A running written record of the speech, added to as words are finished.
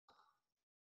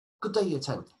Good day, Year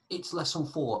 10. It's lesson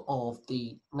 4 of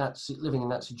the Living in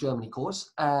Nazi Germany course,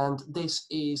 and this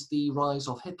is the rise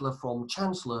of Hitler from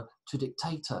Chancellor to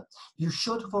Dictator. You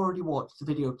should have already watched the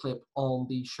video clip on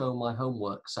the Show My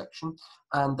Homework section,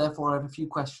 and therefore I have a few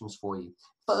questions for you.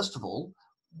 First of all,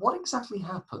 what exactly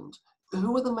happened?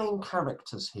 Who are the main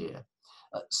characters here?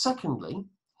 Secondly,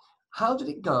 how did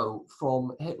it go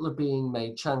from Hitler being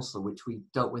made Chancellor, which we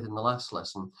dealt with in the last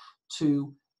lesson,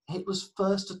 to Hitler's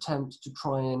first attempt to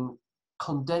try and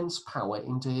condense power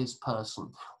into his person?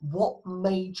 What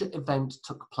major event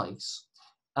took place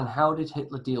and how did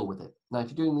Hitler deal with it? Now, if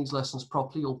you're doing these lessons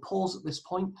properly, you'll pause at this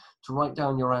point to write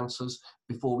down your answers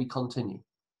before we continue.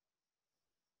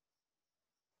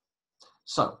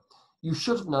 So, you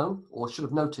should have known, or should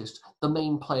have noticed, the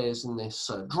main players in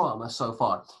this drama so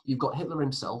far. You've got Hitler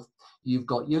himself, you've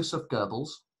got Joseph Goebbels.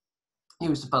 He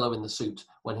was the fellow in the suit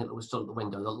when Hitler was stood at the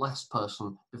window, the last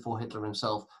person before Hitler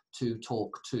himself to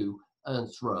talk to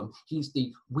Ernst Röhm. He's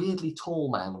the weirdly tall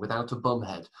man without a bum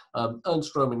head.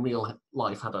 Ernst Röhm in real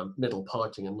life had a middle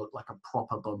parting and looked like a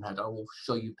proper bum head. I will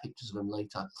show you pictures of him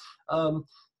later.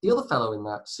 The other fellow in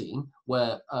that scene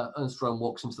where Ernst Röhm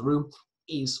walks into the room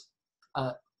is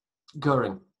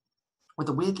Goering, with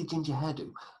a weirdly ginger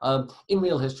hairdo. In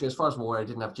real history, as far as I'm aware, he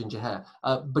didn't have ginger hair,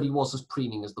 but he was as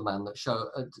preening as the man that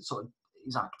sort of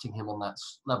is acting him on that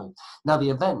level. Now, the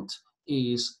event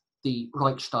is the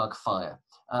Reichstag fire.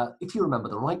 If you remember,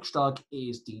 the Reichstag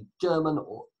is the German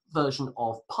version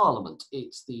of Parliament.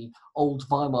 It's the old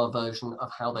Weimar version of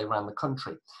how they ran the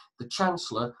country. The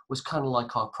Chancellor was kind of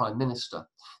like our Prime Minister.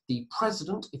 The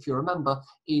President, if you remember,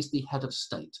 is the head of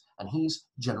state, and he's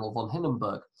General von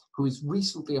Hindenburg, who has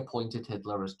recently appointed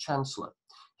Hitler as Chancellor.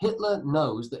 Hitler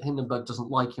knows that Hindenburg doesn't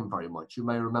like him very much. You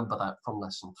may remember that from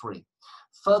lesson 3.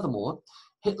 Furthermore,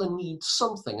 Hitler needs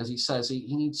something, as he says,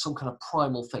 he needs some kind of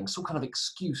primal thing, some kind of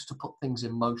excuse to put things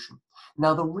in motion.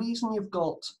 Now, the reason you've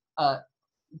got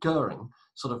Goering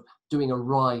sort of doing a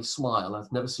wry smile,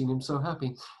 I've never seen him so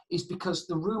happy, is because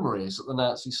the rumour is that the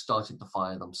Nazis started the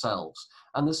fire themselves.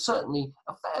 And there's certainly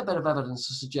a fair bit of evidence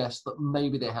to suggest that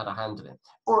maybe they had a hand in it,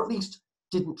 or at least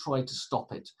didn't try to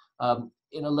stop it.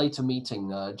 In a later meeting,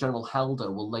 General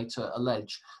Halder will later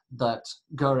allege that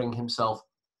Goering himself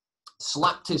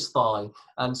slapped his thigh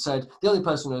and said, "The only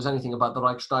person who knows anything about the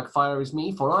Reichstag fire is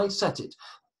me, for I set it."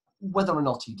 Whether or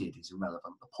not he did is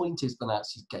irrelevant. The point is the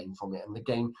Nazis gained from it, and they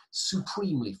gained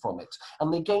supremely from it.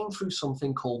 And they gained through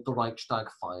something called the Reichstag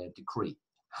Fire Decree.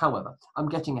 However, I'm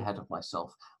getting ahead of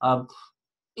myself.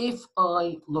 If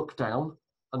I look down,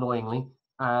 annoyingly,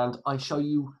 and I show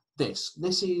you this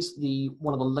is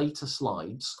one of the later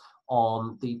slides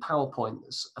on the PowerPoint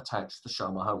that's attached to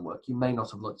Show My Homework. You may not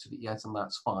have looked at it yet, and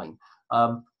that's fine.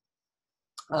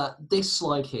 This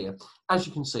slide here, as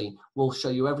you can see, will show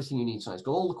you everything you need to know. It's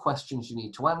got all the questions you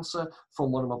need to answer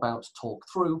from what I'm about to talk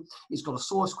through. It's got a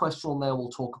source question on there. We'll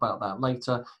talk about that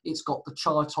later. It's got the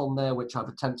chart on there, which I've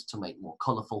attempted to make more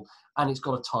colourful, and it's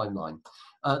got a timeline.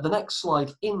 The next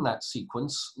slide in that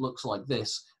sequence looks like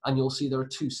this, and you'll see there are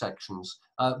 2 sections,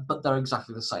 but they're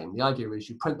exactly the same. The idea is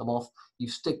you print them off, you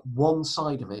stick one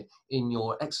side of it in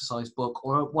your exercise book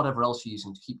or whatever else you're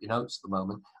using to keep your notes at the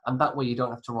moment, and that way you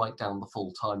don't have to write down the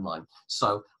full timeline.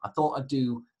 So I thought I'd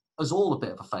do us all a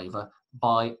bit of a favour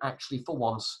by actually, for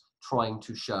once, trying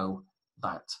to show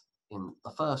that in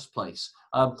the first place.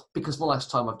 Because the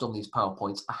last time I've done these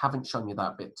PowerPoints, I haven't shown you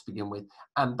that bit to begin with,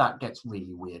 and that gets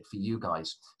really weird for you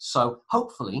guys. So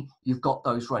hopefully you've got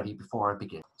those ready before I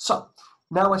begin. So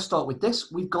now I start with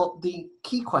this. We've got the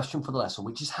key question for the lesson,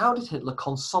 which is how did Hitler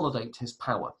consolidate his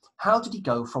power? How did he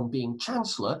go from being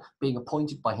Chancellor, being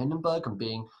appointed by Hindenburg and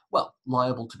being, well,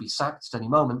 liable to be sacked at any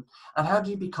moment, and how did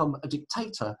he become a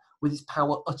dictator with his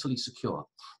power utterly secure?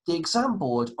 The exam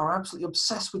board are absolutely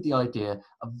obsessed with the idea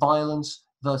of violence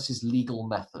versus legal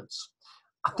methods.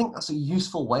 I think that's a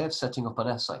useful way of setting up an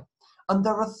essay. And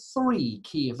there are 3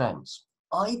 key events.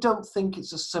 I don't think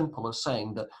it's as simple as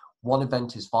saying that one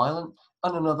event is violent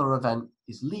and another event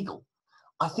is legal.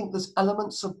 I think there's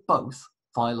elements of both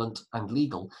violent and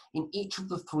legal in each of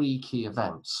the 3 key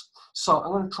events. So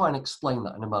I'm going to try and explain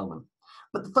that in a moment.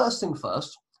 But the first thing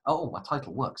first, oh, my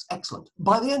title works, excellent.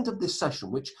 By the end of this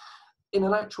session, which in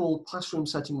an actual classroom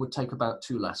setting would take about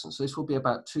 2 lessons, so this will be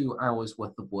about 2 hours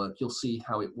worth of work. You'll see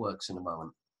how it works in a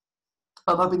moment.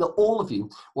 I'm hoping that all of you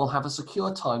will have a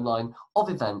secure timeline of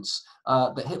events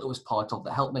that Hitler was part of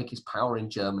that helped make his power in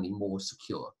Germany more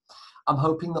secure. I'm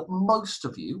hoping that most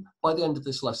of you, by the end of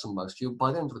this lesson, most of you,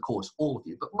 by the end of the course, all of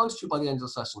you, but most of you by the end of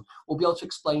this lesson will be able to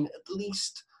explain at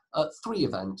least 3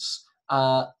 events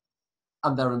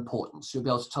and their importance. You'll be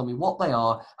able to tell me what they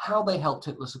are, how they helped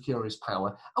Hitler secure his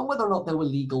power, and whether or not they were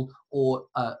legal or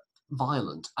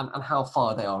violent and how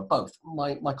far they are both.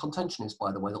 My contention is,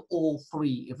 by the way, that all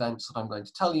three events that I'm going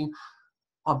to tell you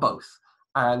are both,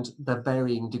 and they're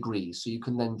varying degrees. So you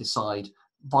can then decide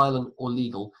violent or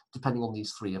legal depending on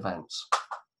these three events.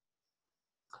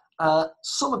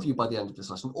 Some of you by the end of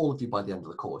this lesson, all of you by the end of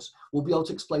the course, will be able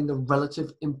to explain the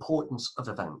relative importance of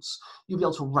events. You'll be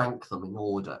able to rank them in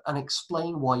order and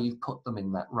explain why you've put them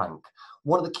in that rank.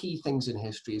 One of the key things in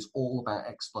history is all about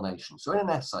explanation. So in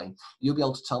an essay, you'll be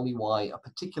able to tell me why a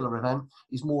particular event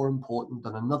is more important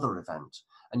than another event.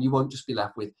 And you won't just be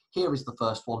left with, here is the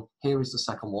first one, here is the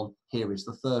second one, here is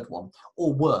the third one.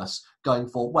 Or worse, going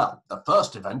for, well, the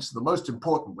first event is the most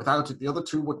important. Without it, the other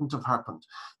two wouldn't have happened.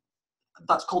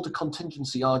 That's called a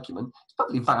contingency argument. It's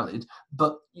probably valid,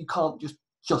 but you can't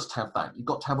just have that. You've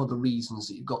got to have other reasons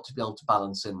that you've got to be able to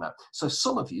balance in that. So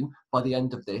some of you, by the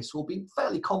end of this, will be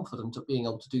fairly confident at being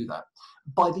able to do that.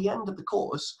 By the end of the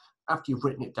course, after you've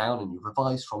written it down and you've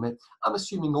revised from it, I'm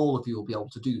assuming all of you will be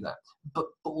able to do that. But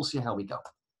we'll see how we go.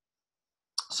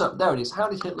 So there it is. How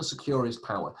did Hitler secure his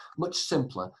power? Much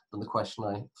simpler than the question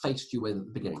I faced you with at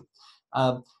the beginning.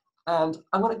 And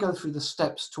I'm going to go through the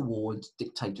steps towards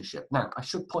dictatorship. Now, I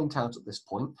should point out at this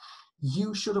point,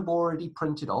 you should have already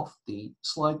printed off the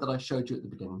slide that I showed you at the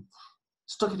beginning,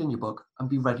 stuck it in your book, and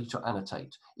be ready to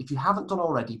annotate. If you haven't done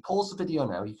already, pause the video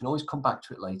now. You can always come back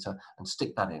to it later and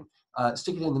stick that in.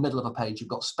 Stick it in the middle of a page. You've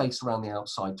got space around the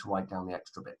outside to write down the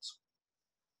extra bits.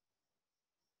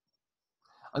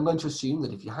 I'm going to assume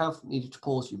that if you have needed to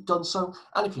pause, you've done so,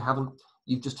 and if you haven't,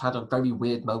 you've just had a very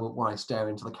weird moment where I stare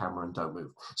into the camera and don't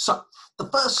move. So, the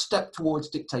first step towards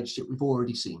dictatorship we've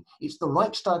already seen. It's the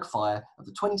Reichstag fire of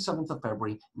the 27th of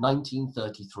February,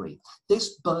 1933.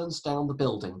 This burns down the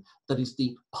building that is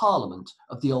the parliament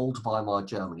of the old Weimar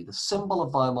Germany. The symbol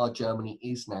of Weimar Germany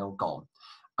is now gone.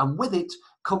 And with it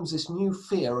comes this new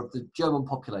fear of the German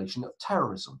population of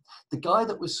terrorism. The guy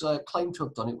that was claimed to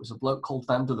have done it was a bloke called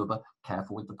van der Lubbe,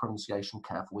 careful with the pronunciation,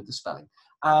 careful with the spelling.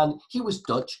 And he was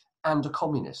Dutch and a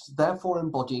communist, therefore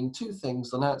embodying two things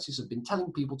the Nazis have been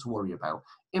telling people to worry about: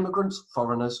 immigrants,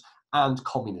 foreigners, and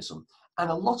communism.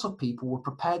 And a lot of people were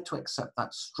prepared to accept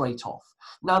that straight off.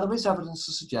 Now, there is evidence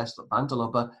to suggest that van der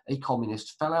Lubbe, a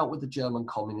communist, fell out with the German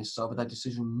communists over their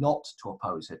decision not to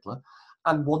oppose Hitler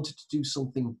and wanted to do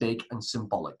something big and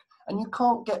symbolic. And you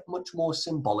can't get much more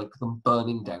symbolic than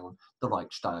burning down the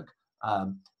Reichstag,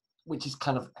 which is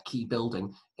kind of a key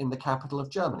building in the capital of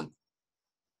Germany.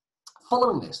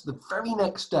 Following this, the very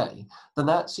next day, the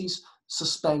Nazis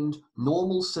suspend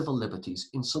normal civil liberties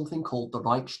in something called the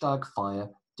Reichstag Fire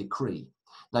Decree.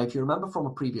 Now, if you remember from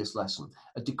a previous lesson,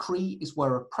 a decree is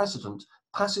where a president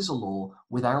passes a law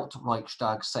without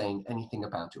Reichstag saying anything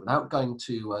about it, without going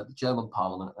to the German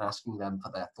parliament and asking them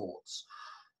for their thoughts.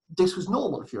 This was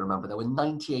normal, if you remember. There were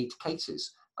 98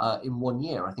 cases in 1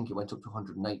 year. I think it went up to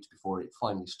 108 before it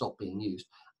finally stopped being used.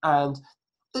 And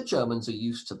the Germans are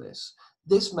used to this.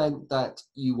 This meant that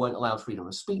you weren't allowed freedom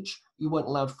of speech, you weren't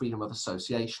allowed freedom of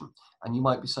association. And you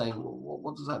might be saying, well,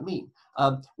 what does that mean?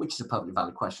 Which is a perfectly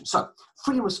valid question. So,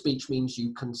 freedom of speech means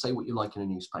you can say what you like in a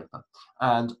newspaper.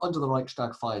 And under the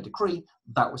Reichstag Fire Decree,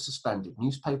 that was suspended.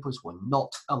 Newspapers were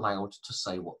not allowed to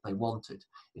say what they wanted.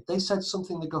 If they said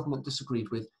something the government disagreed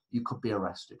with, you could be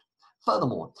arrested.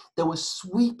 Furthermore, there were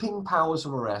sweeping powers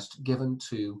of arrest given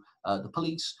to the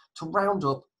police to round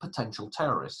up potential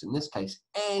terrorists, in this case,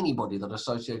 anybody that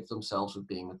associated themselves with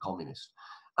being a communist.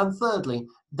 And thirdly,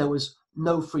 there was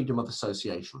no freedom of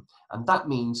association. And that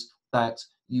means that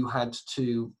you had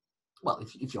to, well,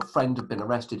 if your friend had been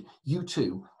arrested, you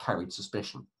too carried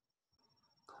suspicion.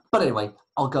 But anyway,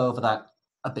 I'll go over that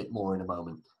a bit more in a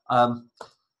moment.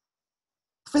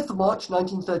 5th of March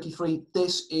 1933,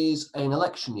 this is an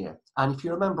election year. And if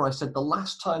you remember, I said the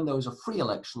last time there was a free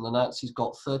election, the Nazis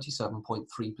got 37.3%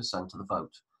 of the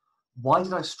vote. Why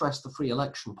did I stress the free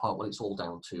election part? Well, it's all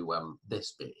down to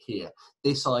this bit here.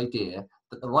 This idea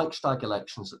that the Reichstag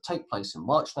elections that take place in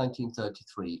March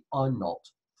 1933 are not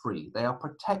free. They are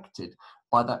protected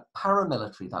by that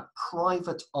paramilitary, that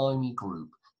private army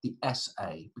group, the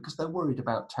SA, because they're worried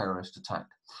about terrorist attack.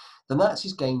 The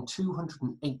Nazis gained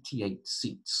 288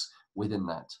 seats within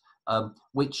that,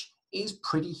 which is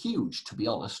pretty huge, to be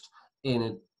honest, in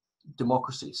a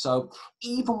democracy. So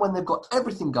even when they've got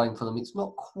everything going for them, it's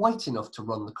not quite enough to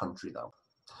run the country, though.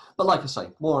 But like I say,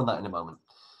 more on that in a moment.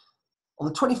 On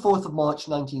the 24th of March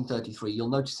 1933, you'll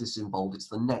notice this in bold, it's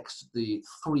the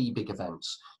three big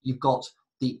events. You've got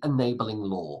the enabling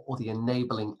law or the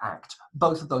enabling act.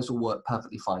 Both of those will work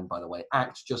perfectly fine, by the way.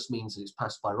 Act just means that it's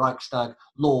passed by Reichstag.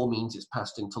 Law means it's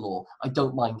passed into law. I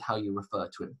don't mind how you refer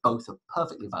to it. Both are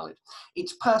perfectly valid.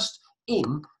 It's passed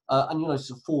and you know,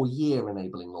 it's a 4-year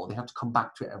enabling law. They have to come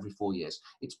back to it every 4 years.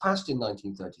 It's passed in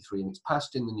 1933 and it's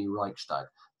passed in the new Reichstag.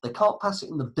 They can't pass it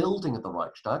in the building of the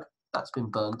Reichstag. That's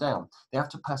been burned down. They have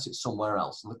to pass it somewhere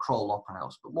else, in the Kroll Opera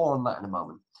House, but more on that in a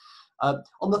moment.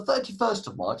 On the 31st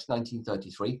of March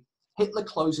 1933, Hitler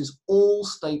closes all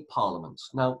state parliaments.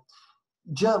 Now,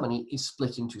 Germany is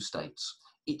split into states.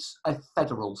 It's a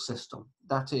federal system.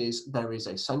 That is, there is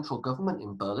a central government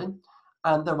in Berlin,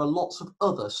 and there are lots of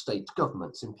other state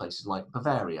governments in places like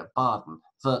Bavaria, Baden,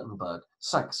 Württemberg,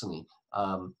 Saxony,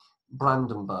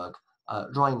 Brandenburg,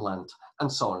 Rhineland,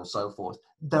 and so on and so forth.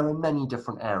 There are many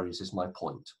different areas, is my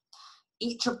point.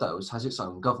 Each of those has its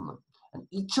own government, and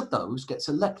each of those gets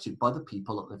elected by the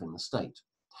people that live in the state.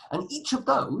 And each of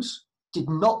those did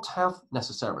not have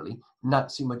necessarily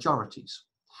Nazi majorities.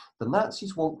 The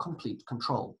Nazis want complete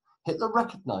control. Hitler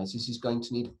recognizes he's going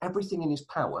to need everything in his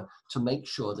power to make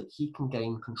sure that he can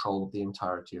gain control of the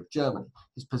entirety of Germany.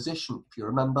 His position, if you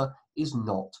remember, is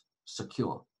not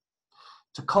secure.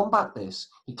 To combat this,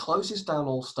 he closes down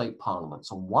all state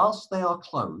parliaments, and whilst they are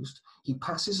closed, he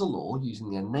passes a law using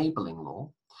the enabling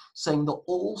law, saying that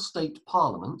all state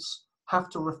parliaments have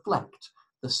to reflect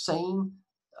the same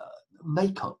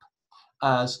makeup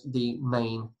as the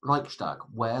main Reichstag,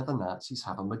 where the Nazis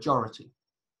have a majority.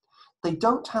 They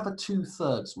don't have a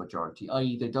 2/3 majority,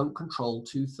 i.e. they don't control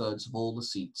 2/3 of all the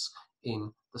seats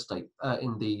in the state,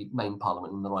 in the main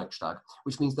parliament, in the Reichstag,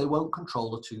 which means they won't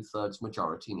control a 2/3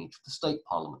 majority in each of the state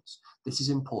parliaments. This is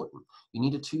important. You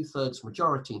need a 2/3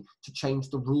 majority to change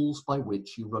the rules by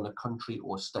which you run a country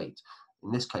or state.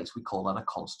 In this case, we call that a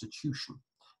constitution.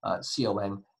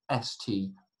 C-O-N-S-T-I-T,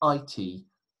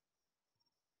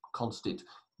 constit,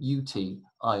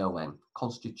 U-T-I-O-N,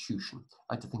 constitution.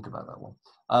 I had to think about that one.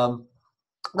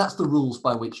 That's the rules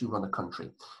by which you run a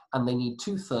country. And they need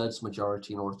 2/3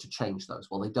 majority in order to change those.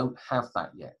 Well, they don't have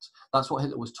that yet. That's what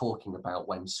Hitler was talking about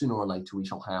when sooner or later we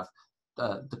shall have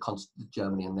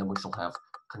Germany, and then we shall have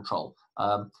control.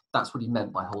 That's what he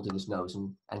meant by holding his nose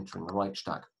and entering the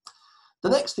Reichstag. The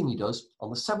next thing he does on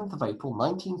the 7th of April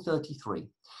 1933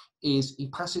 is he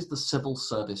passes the Civil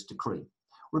Service Decree.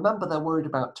 Remember, they're worried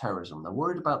about terrorism. They're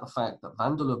worried about the fact that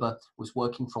van der Lubbe was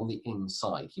working from the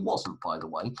inside. He wasn't, by the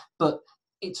way, but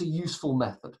it's a useful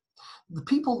method. The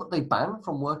people that they ban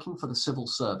from working for the civil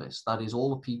service, that is all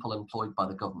the people employed by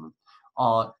the government,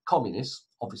 are communists.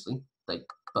 Obviously, they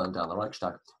burned down the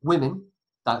Reichstag. Women,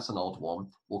 that's an odd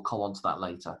one. We'll come on to that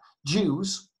later.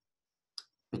 Jews,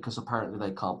 because apparently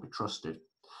they can't be trusted.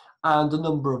 And a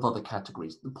number of other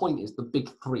categories. The point is, the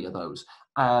big three are those.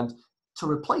 And to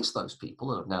replace those people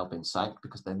that have now been sacked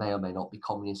because they may or may not be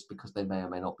communists, because they may or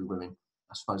may not be women,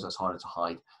 I suppose that's harder to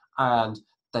hide, and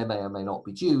they may or may not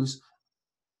be Jews,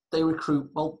 they recruit,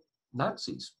 well,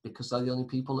 Nazis, because they're the only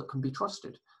people that can be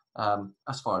trusted.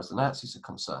 As far as the Nazis are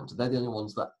concerned, they're the only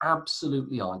ones that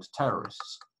absolutely aren't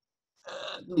terrorists,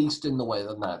 at least in the way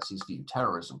that Nazis view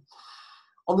terrorism.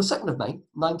 On the 2nd of May,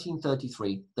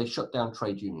 1933, they shut down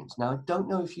trade unions. Now, I don't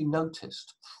know if you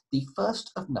noticed, the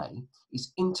 1st of May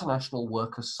is International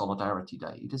Workers' Solidarity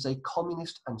Day. It is a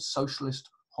communist and socialist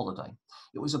holiday.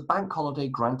 It was a bank holiday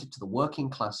granted to the working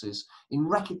classes in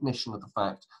recognition of the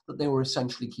fact that they were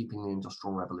essentially keeping the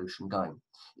Industrial Revolution going.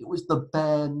 It was the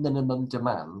bare minimum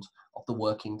demand of the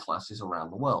working classes around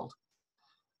the world.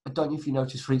 I don't know if you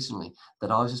noticed recently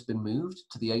that ours has been moved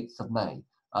to the 8th of May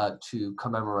to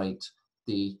commemorate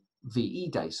the VE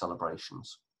Day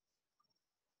celebrations.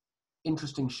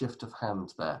 Interesting shift of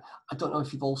hand there. I don't know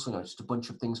if you've also noticed a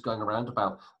bunch of things going around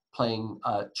about playing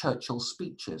Churchill's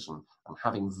speeches and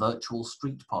having virtual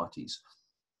street parties.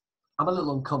 I'm a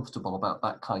little uncomfortable about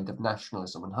that kind of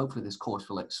nationalism, and hopefully this course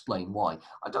will explain why.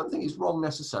 I don't think it's wrong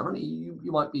necessarily.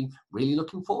 You might be really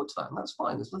looking forward to that, and that's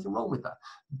fine. There's nothing wrong with that.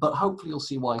 But hopefully you'll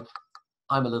see why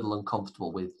I'm a little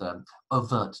uncomfortable with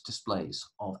overt displays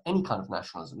of any kind of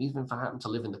nationalism, even if I happen to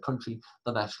live in the country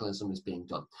the nationalism is being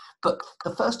done. But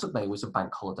the 1st of May was a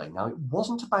bank holiday. Now, it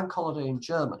wasn't a bank holiday in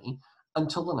Germany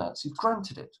until the Nazis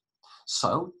granted it.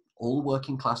 So all the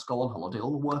working class go on holiday,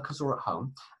 all the workers are at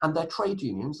home, and their trade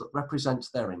unions that represent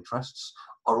their interests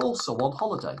are also on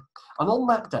holiday. And on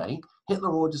that day,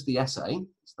 Hitler orders the SA,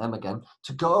 it's them again,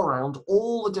 to go around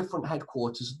all the different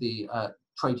headquarters of the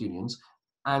trade unions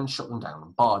and shut them down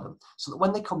and bar them, so that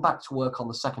when they come back to work on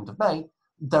the 2nd of May,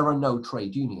 there are no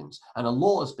trade unions. And a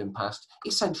law has been passed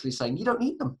essentially saying you don't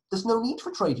need them. There's no need for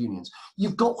trade unions.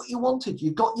 You've got what you wanted.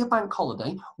 You've got your bank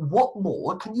holiday. What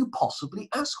more can you possibly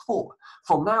ask for?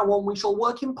 From now on, we shall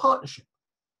work in partnership.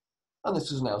 And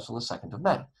this was announced on the 2nd of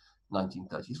May,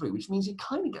 1933, which means he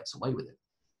kind of gets away with it.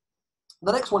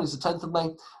 The next one is the 10th of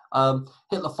May.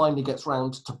 Hitler finally gets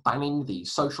round to banning the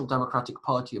Social Democratic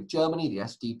Party of Germany, the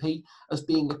SDP, as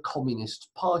being a communist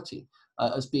party,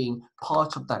 as being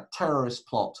part of that terrorist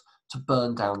plot to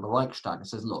burn down the Reichstag. It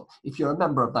says, look, if you're a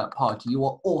member of that party, you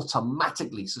are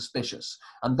automatically suspicious,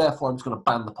 and therefore I'm just going to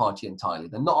ban the party entirely.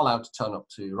 They're not allowed to turn up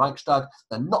to Reichstag.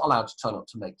 They're not allowed to turn up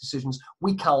to make decisions.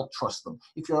 We can't trust them.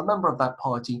 If you're a member of that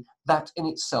party, that in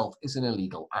itself is an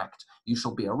illegal act. You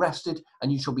shall be arrested and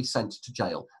you shall be sent to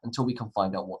jail until we can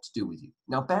find out what to do with you.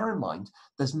 Now, bear in mind,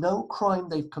 there's no crime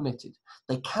they've committed.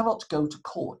 They cannot go to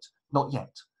court, not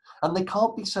yet. And they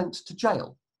can't be sent to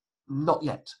jail, not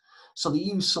yet. So they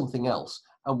use something else,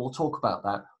 and we'll talk about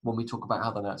that when we talk about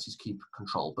how the Nazis keep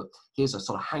control. But here's a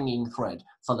sort of hanging thread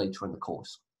for later in the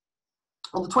course.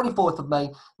 On the 24th of May,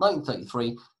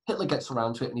 1933, Hitler gets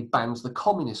around to it and he bans the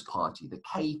Communist Party, the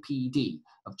KPD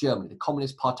of Germany, the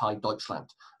Kommunist Partei Deutschland.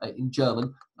 In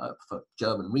German, for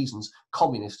German reasons,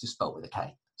 communist is spelled with a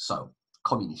K, so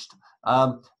Kommunist.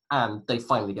 And they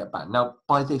finally get banned. Now,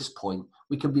 by this point,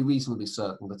 we can be reasonably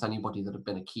certain that anybody that had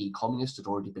been a key communist had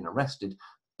already been arrested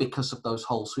because of those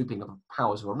whole sweeping of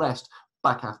powers of arrest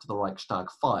back after the Reichstag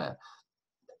fire.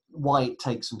 Why it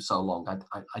takes them so long,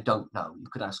 I don't know. You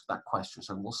could ask that question.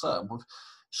 So, well, sir,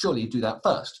 surely you do that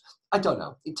first. I don't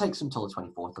know. It takes them till the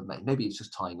 24th of May. Maybe it's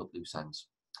just tying up loose ends.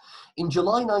 In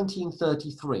July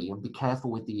 1933, and be careful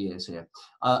with the years here,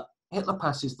 Hitler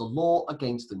passes the law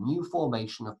against the new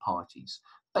formation of parties,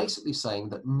 basically saying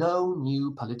that no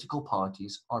new political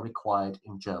parties are required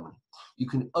in Germany. You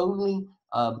can only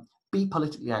be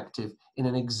politically active in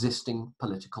an existing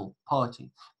political party.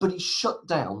 But he shut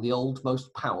down the old,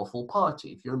 most powerful party.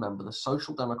 If you remember, the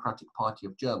Social Democratic Party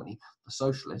of Germany, the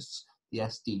Socialists, the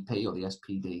SDP or the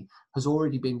SPD, has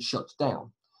already been shut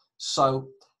down. So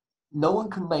no one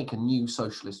can make a new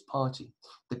socialist party.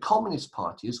 The Communist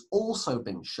Party has also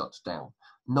been shut down.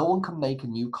 No one can make a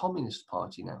new communist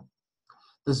party now.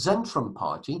 The Zentrum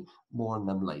Party, more on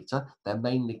them later, they're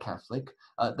mainly Catholic.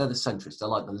 They're the centrists. They're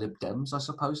like the Lib Dems, I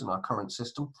suppose, in our current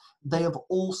system. They have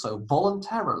also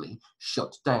voluntarily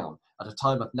shut down. At a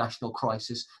time of national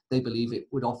crisis, they believe it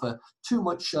would offer too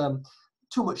much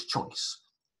choice.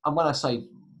 And when I say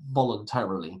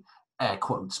voluntarily, air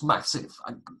quotes, massive,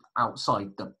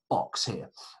 outside the box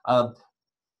here.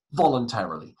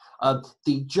 Voluntarily.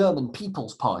 The German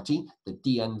People's Party, the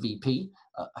DNVP,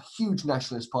 a huge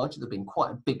nationalist party. They've been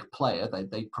quite a big player.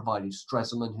 They provided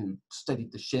Stresemann, who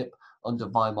steadied the ship under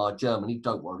Weimar Germany.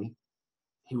 Don't worry,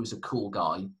 he was a cool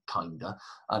guy, kinda,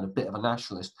 and a bit of a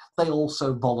nationalist. They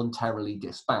also voluntarily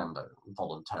disband,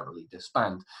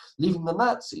 leaving the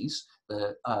Nazis,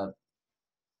 the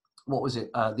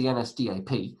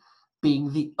NSDAP,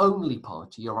 being the only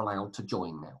party you're allowed to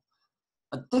join now.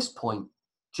 At this point,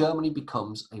 Germany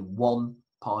becomes a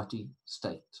one-party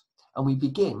state, and we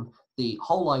begin the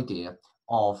whole idea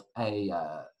of a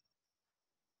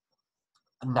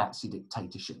Nazi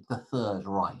dictatorship, the Third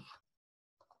Reich.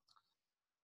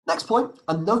 Next point,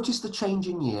 and notice the change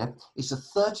in year, is the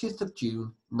 30th of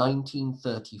June,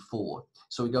 1934.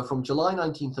 So we go from July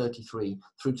 1933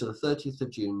 through to the 30th of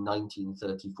June,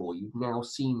 1934. You've now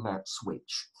seen that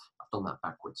switch. I've done that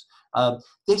backwards.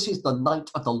 This is the Night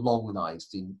of the Long Knives,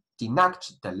 die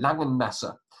Nacht der langen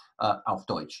Messer, auf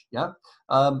Deutsch, yeah?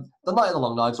 The Night of the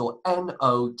Long Knives, or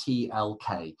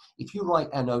NOTLK. If you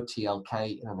write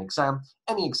NOTLK in an exam,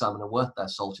 any examiner worth their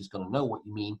salt is going to know what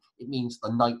you mean. It means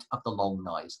the Night of the Long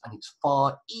Knives, and it's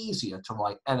far easier to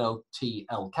write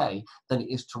NOTLK than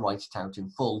it is to write it out in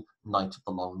full, Night of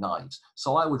the Long Knives.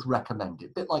 So I would recommend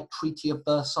it. A bit like Treaty of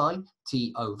Versailles,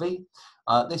 TOV.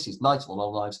 This is Night of the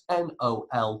Long Knives,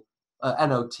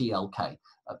 NOTLK.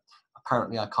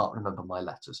 Apparently, I can't remember my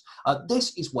letters.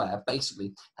 This is where,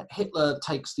 basically, Hitler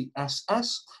takes the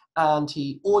SS and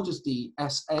he orders the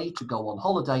SA to go on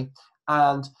holiday.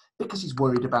 And because he's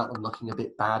worried about them looking a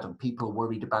bit bad and people are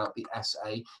worried about the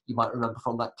SA, you might remember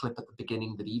from that clip at the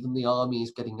beginning that even the army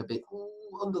is getting a bit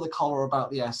under the collar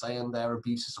about the SA and their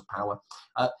abuses of power.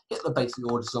 Hitler basically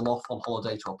orders them off on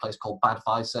holiday to a place called Bad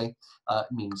Weissee. It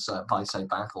means Weissee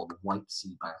Bath, or the White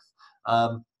Sea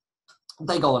Bath.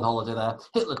 They go on holiday there.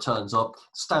 Hitler turns up,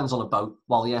 stands on a boat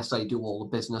while the SA do all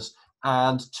the business,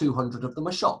 and 200 of them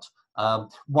are shot.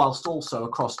 Whilst also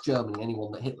across Germany,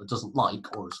 anyone that Hitler doesn't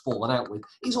like or has fallen out with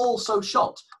is also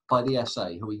shot by the SA,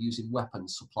 who are using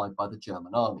weapons supplied by the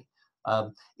German army.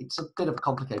 It's a bit of a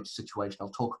complicated situation. I'll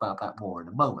talk about that more in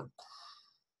a moment.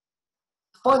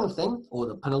 Final thing, or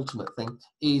the penultimate thing,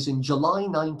 is in July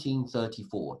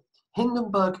 1934.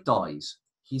 Hindenburg dies.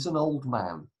 He's an old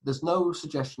man. There's no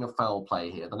suggestion of foul play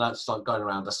here. The Nazis aren't going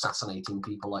around assassinating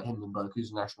people like Hindenburg,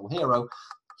 who's a national hero.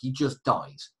 He just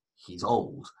dies. He's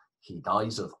old. He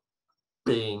dies of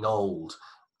being old.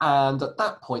 And at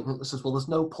that point, Hitler says, well, there's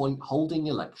no point holding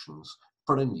elections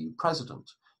for a new president.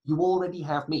 You already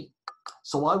have me.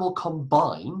 So I will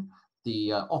combine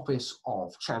the office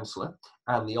of Chancellor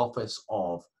and the office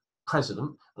of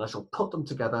President, and I shall put them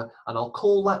together, and I'll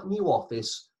call that new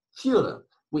office Führer,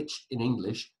 which in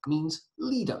English means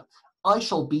leader. I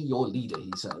shall be your leader,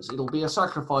 he says. It'll be a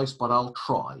sacrifice, but I'll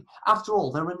try. After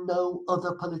all, there are no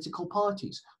other political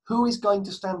parties. Who is going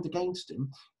to stand against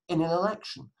him in an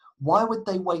election? Why would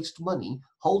they waste money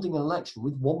holding an election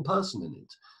with one person in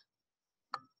it?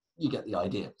 You get the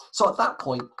idea. So at that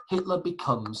point, Hitler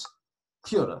becomes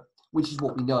Führer, which is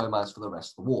what we know him as for the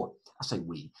rest of the war. I say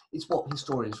we. It's what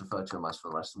historians refer to him as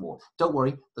for the rest of the war. Don't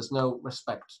worry, there's no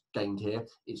respect gained here.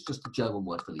 It's just a German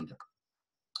word for leader.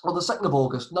 On the 2nd of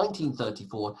August,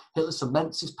 1934, Hitler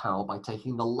cements his power by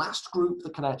taking the last group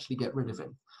that can actually get rid of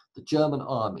him, the German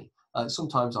army.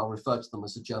 Sometimes I'll refer to them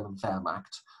as the German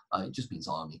Wehrmacht. It just means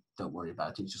army. Don't worry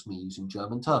about it. It's just me using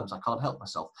German terms. I can't help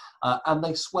myself. And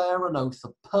they swear an oath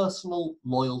of personal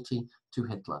loyalty to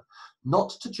Hitler,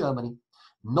 not to Germany,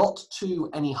 not to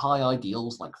any high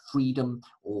ideals like freedom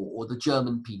or the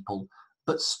German people,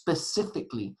 but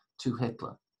specifically to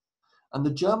Hitler. And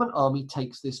the German army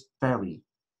takes this very,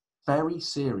 very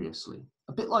seriously,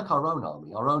 a bit like our own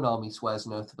army. Our own army swears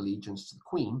an oath of allegiance to the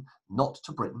Queen, not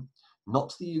to Britain, not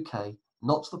to the UK,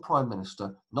 not to the Prime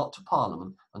Minister, not to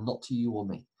Parliament, and not to you or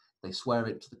me. They swear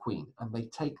it to the Queen, and they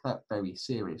take that very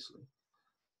seriously.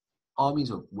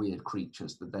 Armies are weird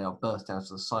creatures, that they are birthed out of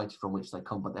the society from which they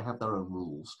come, but they have their own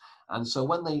rules. And so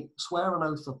when they swear an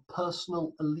oath of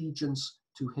personal allegiance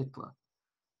to Hitler,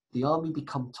 the army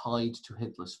become tied to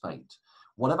Hitler's fate.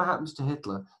 Whatever happens to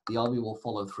Hitler, the army will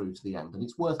follow through to the end. And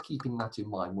it's worth keeping that in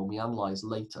mind when we analyse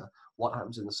later what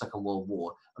happens in the Second World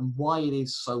War and why it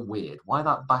is so weird, why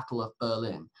that Battle of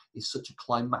Berlin is such a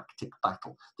climactic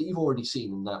battle that you've already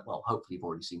seen in that, well, hopefully you've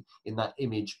already seen in that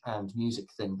image and music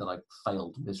thing that I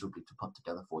failed miserably to put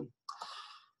together for you.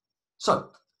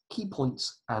 So, key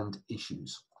points and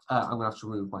issues. I'm going to have to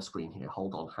remove my screen here.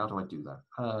 Hold on. How do I do that?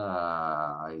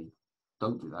 I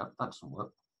don't do that. That doesn't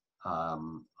work.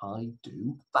 I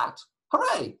do that.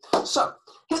 Hooray! So,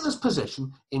 Hitler's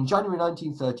position in January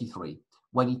 1933,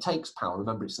 when he takes power,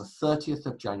 remember it's the 30th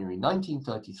of January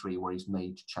 1933 where he's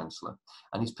made Chancellor,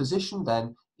 and his position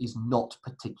then is not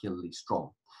particularly strong.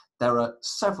 There are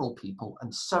several people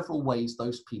and several ways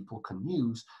those people can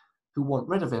use who want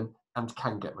rid of him and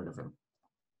can get rid of him.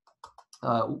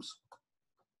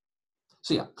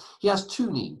 So yeah, he has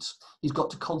two needs. He's got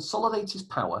to consolidate his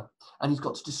power, and he's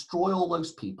got to destroy all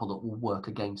those people that will work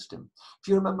against him. If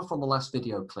you remember from the last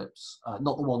video clips,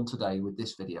 not the one today with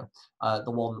this video,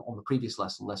 the one on the previous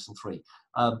lesson, lesson 3,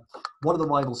 one of the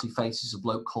rivals he faces is a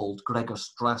bloke called Gregor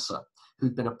Strasser,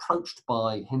 who'd been approached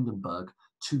by Hindenburg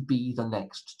to be the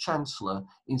next Chancellor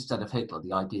instead of Hitler,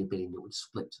 the idea being it would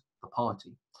split the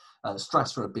party.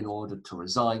 Strasser had been ordered to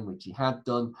resign, which he had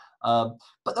done,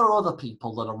 but there are other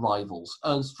people that are rivals.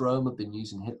 Ernst Röhm had been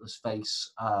using Hitler's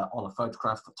face on a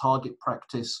photograph for target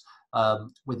practice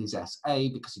with his SA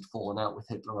because he'd fallen out with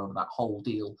Hitler over that whole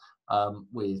deal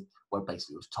where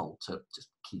basically he was told to just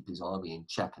keep his army in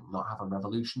check and not have a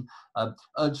revolution.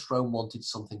 Ernst Röhm wanted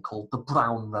something called the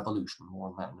Brown Revolution, more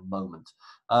on that in a moment.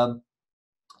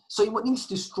 So he needs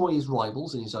to destroy his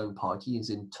rivals in his own party,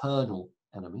 his internal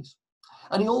enemies.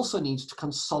 And he also needs to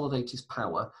consolidate his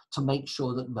power to make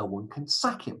sure that no one can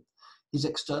sack him. His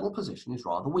external position is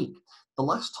rather weak. The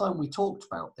last time we talked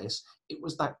about this, it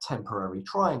was that temporary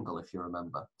triangle, if you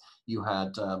remember. You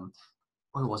had,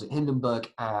 who was it,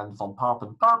 Hindenburg and von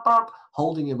Papen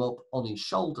holding him up on their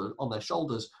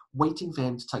shoulders, waiting for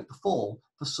him to take the fall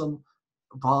for some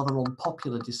rather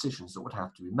unpopular decisions that would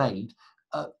have to be made,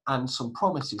 and some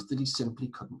promises that he simply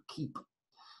couldn't keep.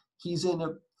 He's in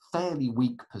a fairly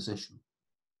weak position.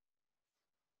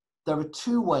 There are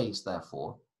two ways,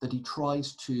 therefore, that he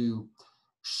tries to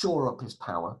shore up his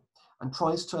power and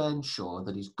tries to ensure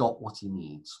that he's got what he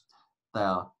needs. There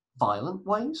are violent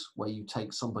ways, where you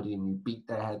take somebody and you beat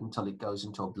their head until it goes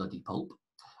into a bloody pulp.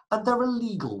 And there are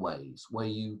legal ways, where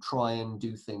you try and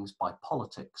do things by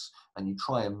politics and you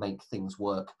try and make things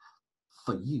work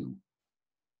for you.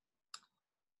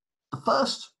 The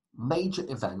first major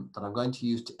event that I'm going to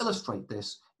use to illustrate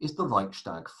this is the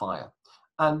Reichstag fire.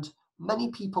 And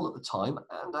many people at the time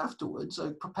and afterwards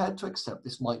are prepared to accept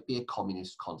this might be a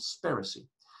communist conspiracy.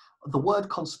 The word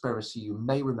conspiracy you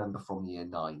may remember from year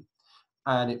 9,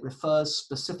 and it refers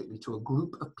specifically to a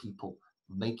group of people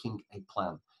making a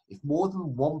plan. If more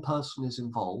than one person is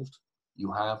involved,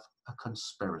 you have a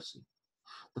conspiracy.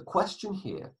 The question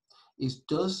here is,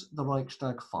 does the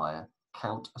Reichstag fire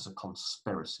count as a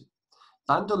conspiracy.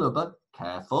 Van der Lubbe,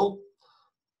 careful,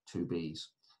 2 Bs.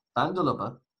 Van der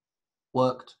Lubbe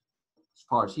worked, as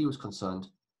far as he was concerned,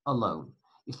 alone.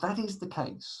 If that is the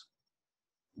case,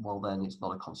 well, then it's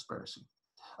not a conspiracy.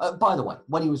 By the way,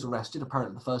 when he was arrested,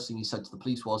 apparently the first thing he said to the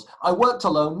police was, "I worked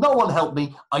alone, no one helped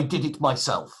me, I did it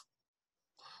myself."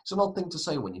 It's an odd thing to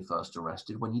say when you're first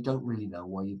arrested, when you don't really know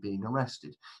why you're being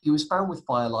arrested. He was found with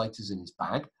firelighters in his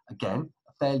bag. Again,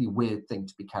 a fairly weird thing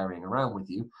to be carrying around with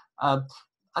you.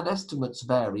 And estimates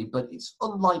vary, but it's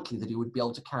unlikely that he would be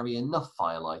able to carry enough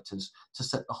firelighters to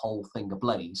set the whole thing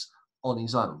ablaze on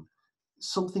his own.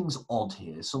 Something's odd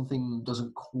here. Something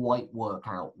doesn't quite work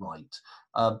out right.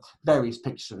 Various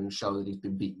pictures of him show that he's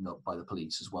been beaten up by the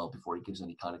police as well before he gives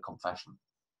any kind of confession.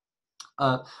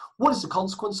 What is the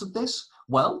consequence of this?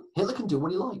 Well, Hitler can do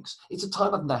what he likes. It's a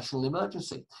time of national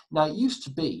emergency. Now, it used to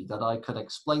be that I could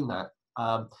explain that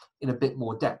in a bit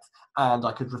more depth, and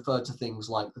I could refer to things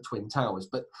like the Twin Towers,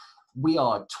 but we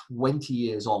are 20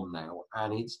 years on now,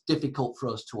 and it's difficult for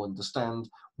us to understand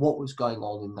what was going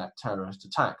on in that terrorist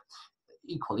attack.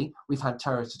 Equally, we've had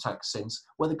terrorist attacks since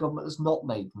where the government has not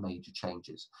made major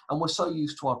changes. And we're so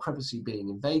used to our privacy being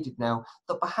invaded now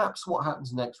that perhaps what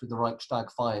happens next with the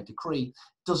Reichstag fire decree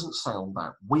doesn't sound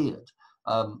that weird.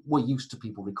 We're used to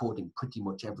people recording pretty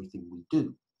much everything we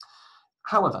do.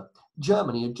 However,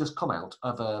 Germany had just come out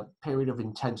of a period of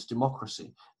intense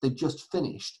democracy. They'd just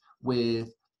finished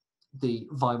with the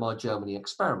Weimar Germany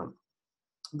experiment.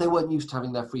 They weren't used to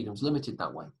having their freedoms limited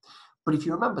that way. But if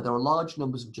you remember, there were large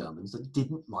numbers of Germans that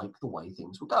didn't like the way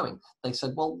things were going. They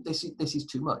said, well, this is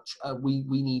too much. We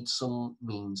need some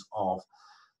means of,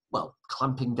 well,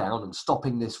 clamping down and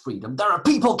stopping this freedom. There are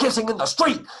people kissing in the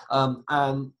street.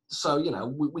 And so, you know,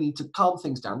 we need to calm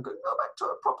things down, go back to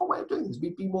a proper way of doing things.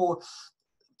 We'd be more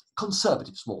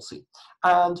conservative, small c.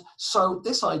 And so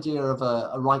this idea of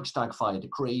a Reichstag fire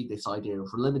decree, this idea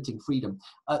of limiting freedom,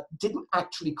 didn't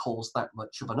actually cause that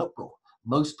much of an uproar.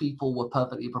 Most people were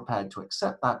perfectly prepared to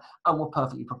accept that and were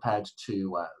perfectly prepared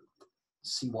to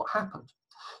see what happened.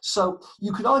 So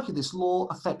you could argue this law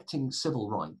affecting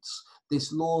civil rights,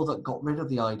 this law that got rid of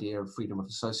the idea of freedom of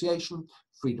association,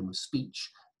 freedom of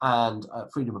speech, and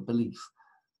freedom of belief,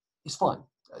 is fine.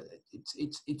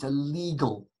 It's a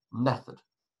legal method.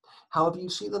 However, you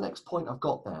see the next point I've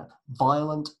got there,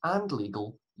 violent and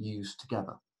legal used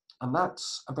together. And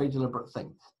that's a very deliberate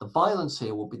thing. The violence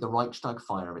here will be the Reichstag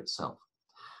fire itself.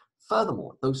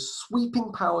 Furthermore, those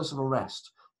sweeping powers of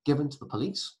arrest given to the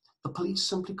police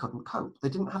simply couldn't cope. They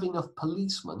didn't have enough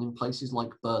policemen in places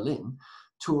like Berlin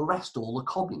to arrest all the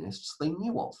communists they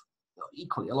knew of.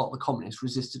 Equally, a lot of the communists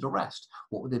resisted arrest.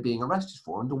 What were they being arrested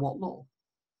for? Under what law?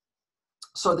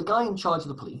 So the guy in charge of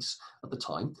the police at the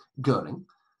time, Goering,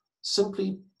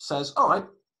 simply says, all right,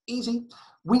 easy,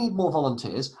 we need more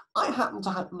volunteers. I happen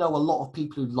to know a lot of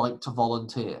people who'd like to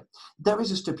volunteer. There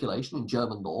is a stipulation in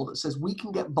German law that says we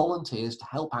can get volunteers to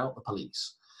help out the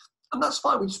police. And that's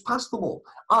fine, we just pass them all.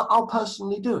 I'll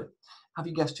personally do it. Have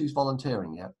you guessed who's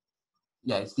volunteering yet?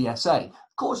 Yeah, it's the SA.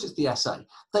 Of course it's the SA.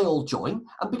 They all join,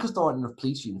 and because there aren't enough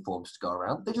police uniforms to go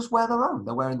around, they just wear their own.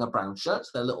 They're wearing their brown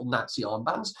shirts, their little Nazi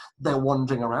armbands. They're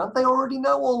wandering around. They already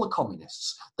know all the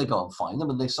communists. They go and find them,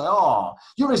 and they say, oh,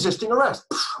 you're resisting arrest.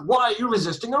 Why are you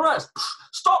resisting arrest?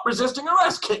 Stop resisting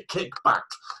arrest. Kick, kick, back.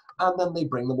 And then they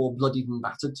bring them all bloodied and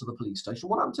battered to the police station.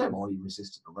 What happened to him? Oh, he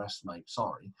resisted arrest, mate,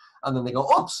 sorry. And then they go,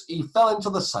 oops, he fell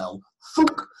into the cell.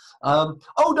 Thunk.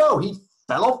 Oh, no, he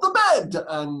fell off the bed.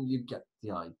 And you get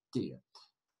the idea.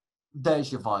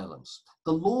 There's your violence.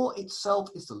 The law itself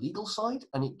is the legal side,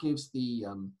 and it gives the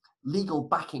legal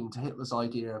backing to Hitler's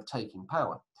idea of taking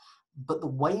power. But the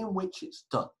way in which it's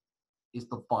done is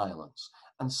the violence.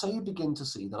 And so you begin to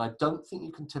see that I don't think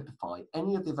you can typify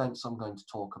any of the events I'm going to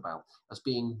talk about as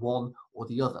being one or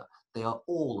the other. They are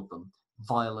all of them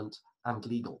violent and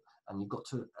legal. And you've got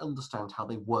to understand how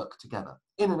they work together.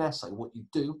 In an essay, what you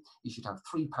do is you'd have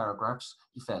 3 paragraphs.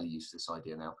 You're fairly used to this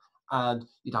idea now. And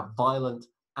you'd have violent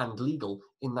and legal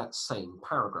in that same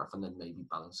paragraph, and then maybe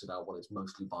balance it out when it's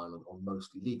mostly violent or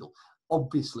mostly legal.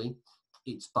 Obviously,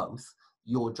 it's both.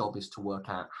 Your job is to work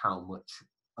out how much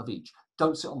of each.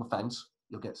 Don't sit on the fence,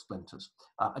 you'll get splinters.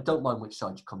 I don't mind which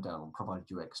side you come down on, provided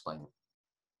you explain it.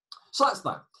 So that's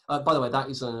that. By the way, that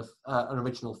is an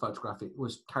original photograph. It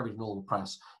was carried in all the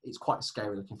press. It's quite a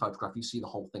scary looking photograph. You see the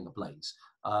whole thing ablaze.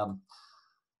 The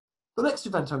next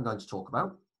event I'm going to talk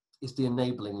about is the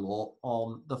enabling law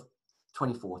on the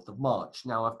 24th of March.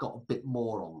 Now, I've got a bit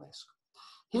more on this.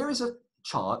 Here is a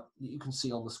chart that you can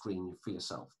see on the screen for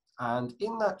yourself. And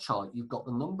in that chart, you've got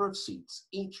the number of seats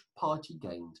each party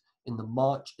gained in the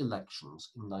March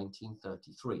elections in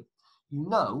 1933. you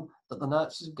know that the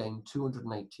Nazis have gained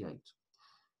 288.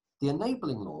 The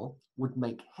enabling law would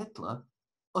make Hitler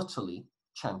utterly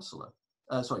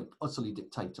utterly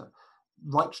dictator.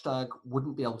 Reichstag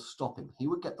wouldn't be able to stop him. He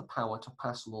would get the power to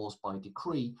pass laws by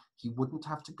decree. He wouldn't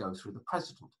have to go through the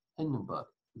president, Hindenburg,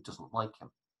 who doesn't like him.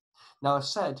 Now, I've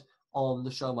said on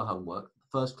the Show My Homework, the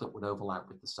first clip would overlap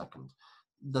with the second.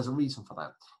 There's a reason for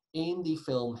that. In the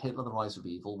film Hitler, the Rise of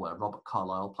Evil, where Robert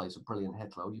Carlyle plays a brilliant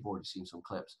Hitler, you've already seen some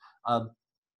clips,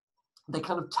 they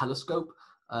kind of telescope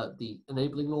the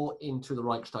enabling law into the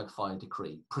Reichstag fire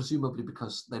decree, presumably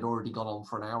because they'd already gone on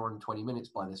for an hour and 20 minutes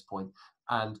by this point,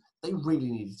 and they really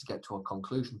needed to get to a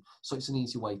conclusion. So it's an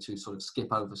easy way to sort of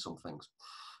skip over some things.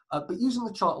 But using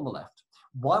the chart on the left,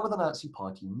 why were the Nazi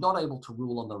Party not able to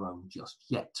rule on their own just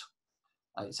yet?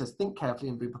 It says, think carefully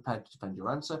and be prepared to defend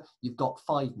your answer. You've got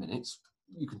 5 minutes.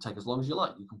 You can take as long as you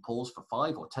like. You can pause for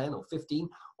 5 or 10 or 15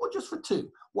 or just for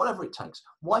 2, whatever it takes.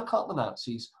 Why can't the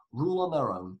Nazis rule on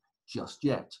their own just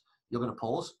yet? You're going to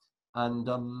pause, and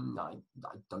I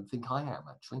don't think I am,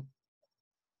 actually.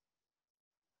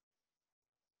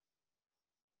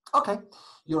 Okay,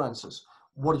 your answers.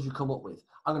 What did you come up with?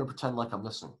 I'm going to pretend like I'm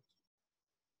listening.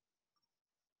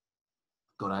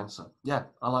 Good answer. Yeah,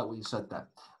 I like what you said there,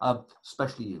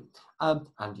 especially you,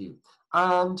 and you.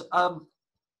 And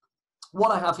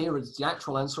what I have here is the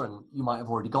actual answer, and you might have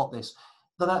already got this.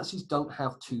 The Nazis don't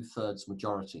have 2/3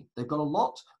 majority. They've got a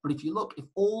lot, but if you look, if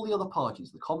all the other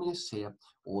parties, the communists here,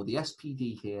 or the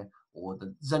SPD here, or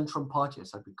the Zentrum Party, I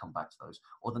said we'd come back to those,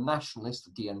 or the nationalists,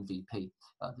 the DNVP,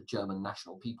 the German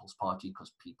National People's Party,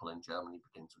 because people in Germany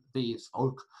begins with V, it's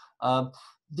Volk.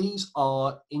 These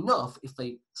are enough, if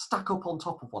they stack up on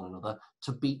top of one another,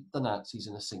 to beat the Nazis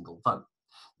in a single vote.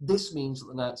 This means that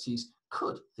the Nazis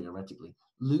could, theoretically,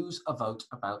 lose a vote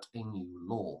about a new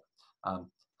law.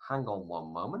 Hang on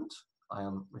one moment. I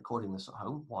am recording this at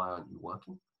home. Why aren't you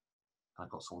working? I've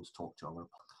got someone to talk to.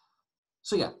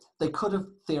 So yeah, they could have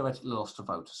theoretically lost a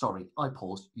vote. Sorry, I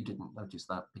paused. You didn't notice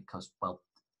that because, well,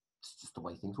 it's just the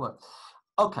way things work.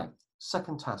 Okay,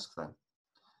 second task then.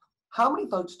 How many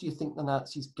votes do you think the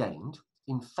Nazis gained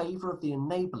in favour of the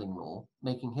enabling law,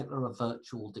 making Hitler a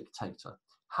virtual dictator?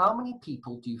 How many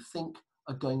people do you think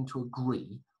are going to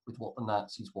agree with what the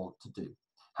Nazis want to do?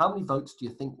 How many votes do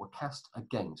you think were cast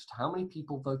against? How many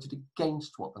people voted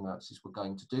against what the Nazis were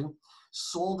going to do,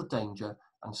 saw the danger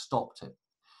and stopped it?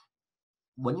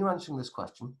 When you're answering this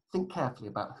question, think carefully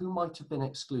about who might have been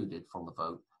excluded from the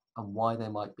vote and why they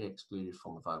might be excluded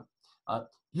from the vote.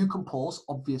 You can pause,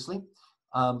 obviously,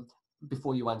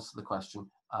 before you answer the question.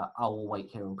 I will wait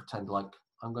here and pretend like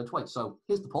I'm going to wait. So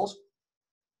here's the pause.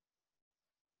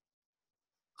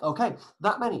 Okay,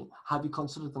 that many. Have you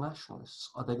considered the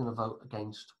nationalists? Are they going to vote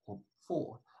against or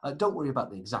for? Don't worry about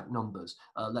the exact numbers.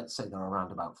 Let's say they're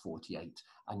around about 48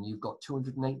 and you've got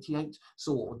 288.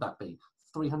 So what would that be?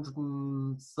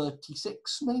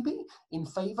 336 maybe in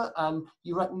favour, and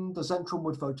you reckon the Zentrum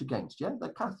would vote against? Yeah, they're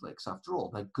Catholics after all.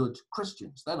 They're good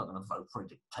Christians. They're not going to vote for a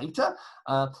dictator.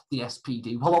 The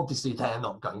SPD, well, obviously they're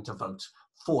not going to vote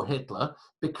for Hitler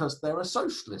because they're a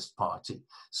socialist party.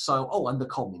 So, oh, and the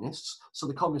communists. So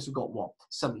the communists have got what,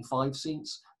 75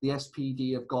 seats? The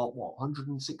SPD have got what,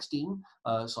 116?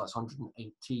 So that's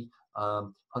 180.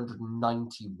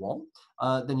 191.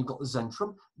 Then you've got the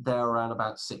Zentrum. They're around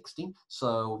about 60.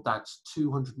 So that's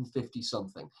 250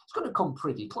 something. It's going to come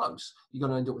pretty close. You're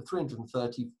going to end up with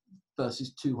 330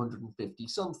 versus 250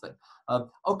 something.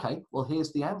 Okay, well,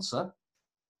 here's the answer.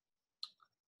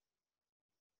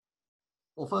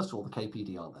 Well, first of all, the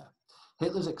KPD aren't there.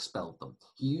 Hitler's expelled them.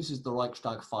 He uses the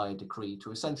Reichstag fire decree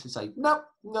to essentially say, no,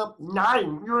 no,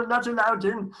 no, you're not allowed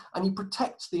in. And he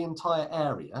protects the entire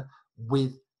area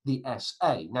with the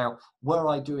SA. Now, were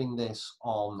I doing this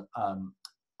on a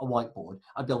whiteboard,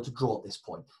 I'd be able to draw at this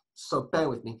point. So bear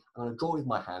with me. I'm going to draw with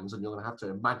my hands and you're going to have to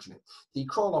imagine it. The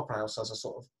Kroll Opera House has a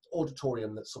sort of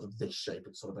auditorium that's sort of this shape.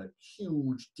 It's sort of a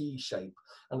huge D shape.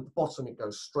 And at the bottom, it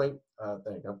goes straight.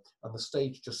 There you go. And the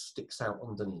stage just sticks out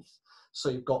underneath. So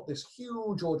you've got this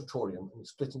huge auditorium and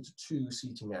it's split into 2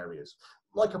 seating areas,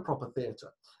 like a proper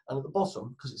theatre. And at the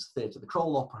bottom, because it's theatre, the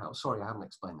Kroll Opera House, sorry, I haven't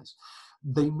explained this,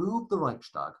 they moved the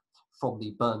Reichstag from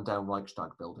the burned down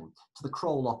Reichstag building to the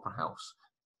Kroll Opera House,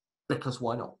 because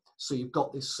why not? So you've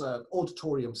got this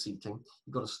auditorium seating,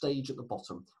 you've got a stage at the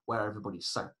bottom where everybody's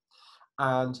sat.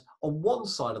 And on one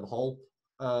side of the hall,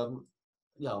 on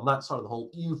that side of the hall,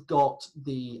 you've got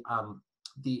the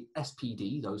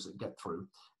SPD, those that get through,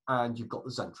 and you've got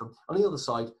the Zentrum. On the other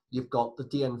side, you've got the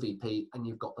DNVP and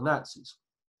you've got the Nazis.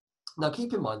 Now,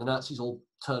 keep in mind, the Nazis all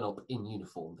turn up in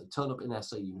uniform. They turn up in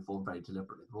SA uniform very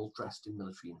deliberately. They're all dressed in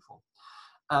military uniform.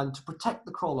 And to protect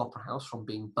the Kroll Opera House from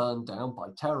being burned down by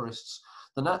terrorists,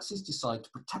 the Nazis decide to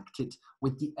protect it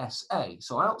with the SA.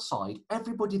 So outside,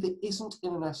 everybody that isn't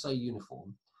in an SA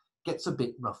uniform gets a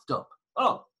bit roughed up.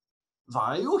 Oh,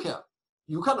 why are you here?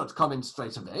 You cannot come in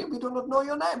straight away. We do not know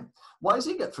your name. Why does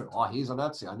he get through? Oh, he's a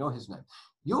Nazi. I know his name.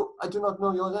 You? I do not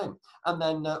know your name. And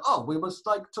then, oh, we must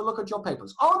like to look at your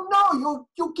papers. Oh, no,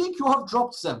 you geek, you have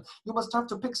dropped them. You must have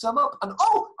to pick them up. And,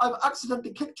 oh, I've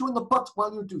accidentally kicked you in the butt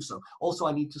while you do so. Also,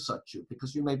 I need to search you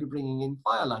because you may be bringing in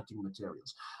fire lighting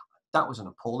materials. That was an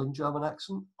appalling German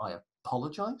accent. I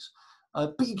apologize.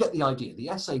 But you get the idea.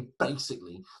 The SA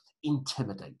basically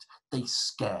intimidate. They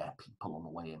scare people on the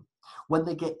way in. When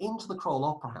they get into the Kroll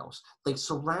Opera House, they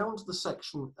surround the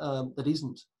section that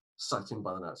isn't sat in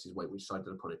by the Nazis. Wait, which side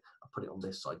did I put it? I put it on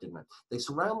this side, didn't I? They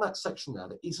surround that section there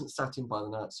that isn't sat in by the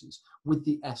Nazis with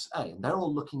the SA, and they're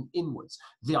all looking inwards.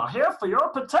 We are here for your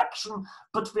protection,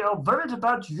 but we are worried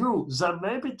about you. There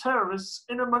may be terrorists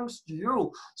in amongst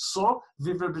you, so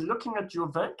we will be looking at you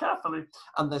very carefully.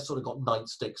 And they've sort of got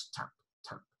nightsticks, tap,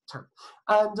 tap, tap.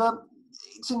 And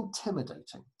it's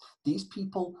intimidating. These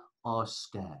people are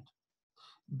scared.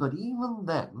 But even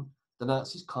then, the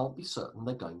Nazis can't be certain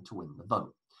they're going to win the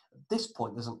vote. At this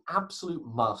point, there's an absolute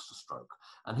masterstroke,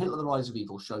 and Hitler, the Rise of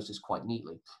Evil shows this quite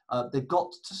neatly. They've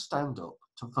got to stand up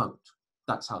to vote.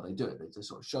 That's how they do it. They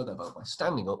sort of show their vote by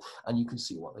standing up, and you can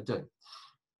see what they're doing.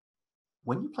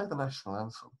 When you play the national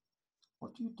anthem,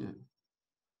 what do? That's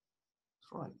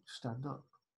right, you stand up.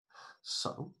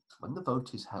 So, when the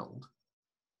vote is held,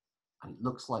 and it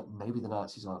looks like maybe the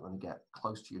Nazis aren't going to get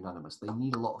close to unanimous, they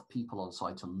need a lot of people on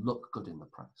side to look good in the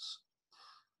press.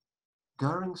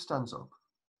 Goering stands up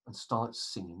and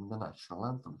starts singing the national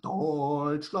anthem.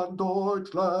 Deutschland,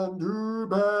 Deutschland,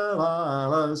 über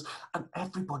alles. And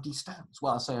everybody stands.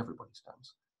 Well, I say everybody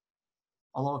stands.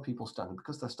 A lot of people stand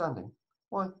because they're standing.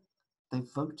 Why? They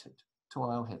voted to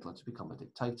allow Hitler to become a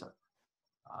dictator.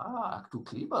 Ah, du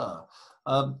Kleber.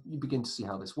 You begin to see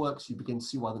how this works. You begin to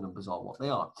see why the numbers are what they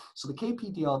are. So the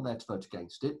KPD aren't there to vote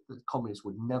against it. The communists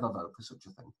would never vote for such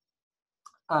a thing.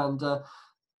 And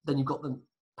then you've got the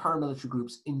paramilitary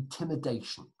groups'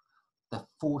 intimidation. They're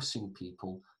forcing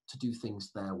people to do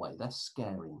things their way. They're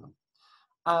scaring them.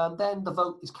 And then the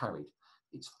vote is carried.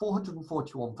 It's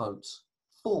 441 votes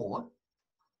for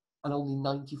and only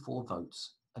 94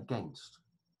 votes against.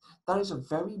 That is a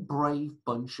very brave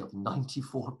bunch of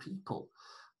 94 people.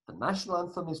 The national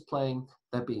anthem is playing.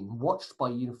 They're being watched by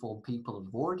uniformed people that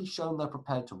have already shown they're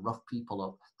prepared to rough people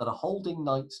up, that are holding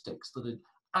nightsticks, that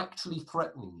are actually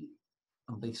threatening you,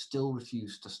 and they still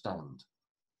refuse to stand.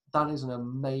 That is an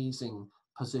amazing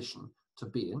position to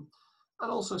be in,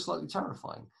 and also slightly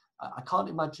terrifying. I can't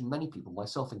imagine many people,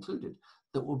 myself included,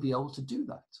 that will be able to do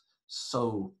that.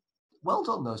 So, well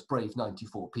done, those brave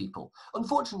 94 people.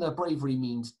 Unfortunately, their bravery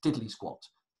means diddly squat,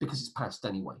 because it's passed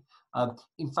anyway.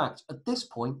 In fact, at this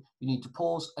point, you need to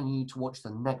pause and you need to watch the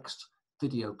next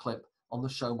video clip on the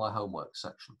Show My Homework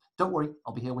section. Don't worry,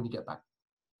 I'll be here when you get back.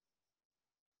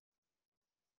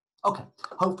 Okay,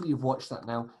 hopefully you've watched that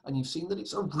now and you've seen that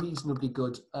it's a reasonably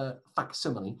good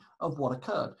facsimile of what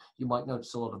occurred. You might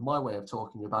notice a lot of my way of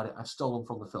talking about it I've stolen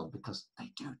from the film because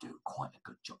they do quite a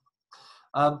good job.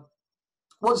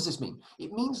 What does this mean?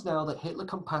 It means now that Hitler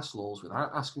can pass laws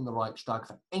without asking the Reichstag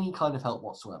for any kind of help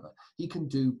whatsoever. He can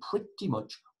do pretty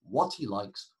much what he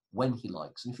likes, when he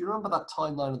likes. And if you remember that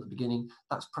timeline at the beginning,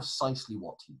 that's precisely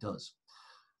what he does.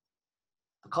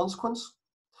 The consequence?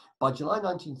 By July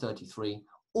 1933,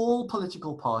 all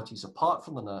political parties, apart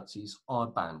from the Nazis, are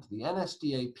banned. The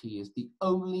NSDAP is the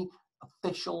only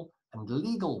official and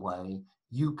legal way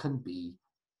you can be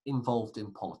involved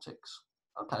in politics.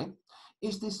 Okay,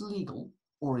 is this legal?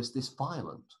 Or is this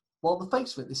violent? Well, on the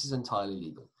face of it, this is entirely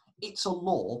legal. It's a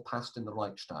law passed in the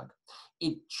Reichstag.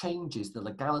 It changes the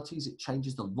legalities, it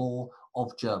changes the law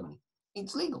of Germany.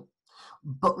 It's legal.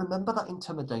 But remember that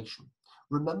intimidation.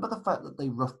 Remember the fact that they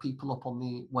rough people up on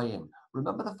the way in.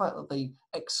 Remember the fact that they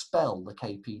expel the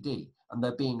KPD and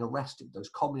they're being arrested.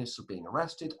 Those communists are being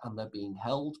arrested and they're being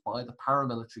held by the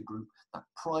paramilitary group, that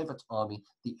private army,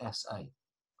 the SA.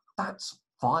 That's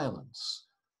violence.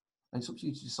 And it's up to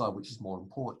you to decide which is more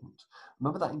important.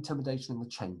 Remember that intimidation in the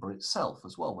chamber itself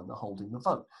as well when they're holding the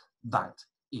vote. That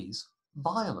is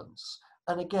violence.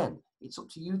 And again, it's up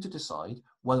to you to decide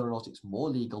whether or not it's more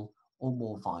legal or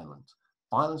more violent.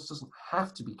 Violence doesn't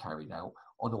have to be carried out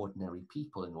on ordinary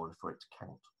people in order for it to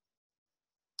count.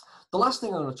 The last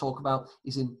thing I'm going to talk about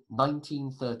is in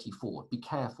 1934. Be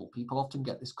careful, people often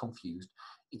get this confused.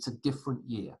 it's a different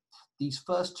year. These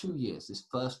first 2 years, this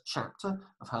first chapter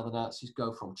of how the Nazis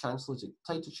go from Chancellor to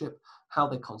dictatorship, how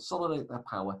they consolidate their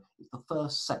power, is the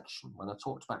first section. When I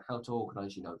talked about how to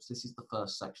organize your notes, this is the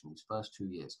first section, these first 2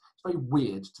 years. It's very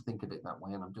weird to think of it that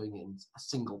way, and I'm doing it in a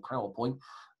single PowerPoint,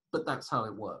 but that's how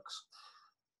it works.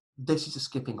 This is a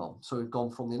skipping on. So we've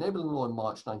gone from the enabling law in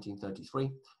March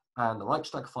 1933 and the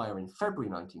Reichstag fire in February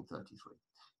 1933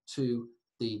 to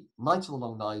the Night of the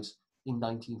Long Knives in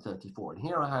 1934. And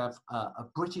here I have a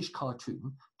British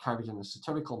cartoon carried in a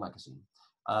satirical magazine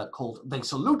called They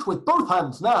Salute with Both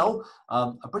Hands Now,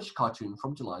 a British cartoon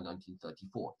from July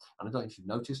 1934. And I don't know if you've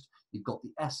noticed, you've got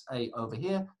the SA over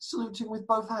here saluting with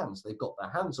both hands. They've got their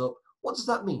hands up. What does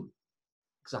that mean?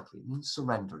 Exactly, it means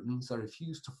surrender. It means they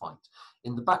refuse to fight.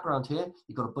 In the background here,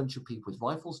 you've got a bunch of people with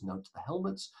rifles. Note the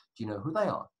helmets. Do you know who they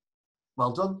are?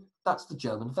 Well done. That's the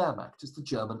German Wehrmacht. It's the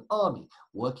German army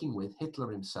working with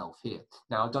Hitler himself here.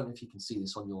 Now, I don't know if you can see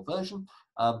this on your version,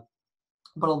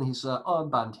 but on his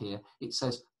armband here, it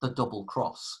says the double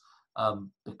cross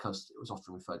because it was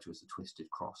often referred to as the twisted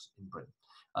cross in Britain.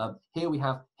 Here we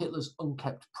have Hitler's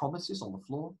unkept promises on the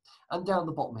floor. And down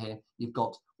the bottom here, you've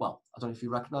got, well, I don't know if you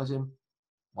recognize him.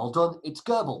 Well done, it's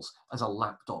Goebbels as a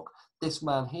lapdog. This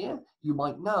man here, you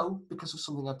might know because of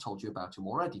something I've told you about him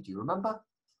already. Do you remember?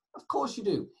 Of course you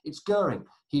do. It's Goering.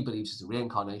 He believes he's a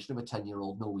reincarnation of a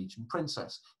 10-year-old Norwegian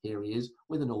princess. Here he is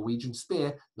with a Norwegian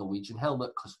spear, Norwegian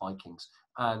helmet, because Vikings,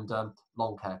 and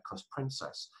long hair, because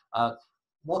princess.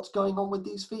 What's going on with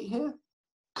these feet here?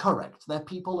 Correct. They're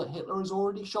people that Hitler has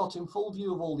already shot in full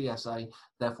view of all the SA,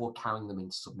 therefore carrying them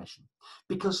into submission.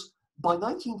 Because by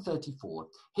 1934,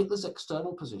 Hitler's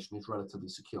external position is relatively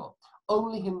secure.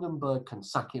 Only Hindenburg can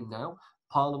sack him now.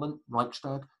 Parliament,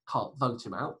 Reichstag, can't vote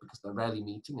him out because they're rarely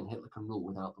meeting and Hitler can rule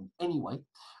without them anyway.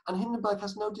 And Hindenburg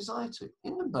has no desire to.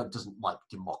 Hindenburg doesn't like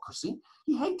democracy.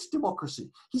 He hates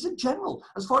democracy. He's a general.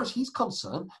 As far as he's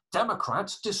concerned,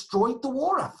 Democrats destroyed the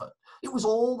war effort. It was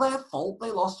all their fault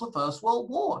they lost the First World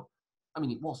War. I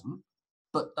mean, it wasn't,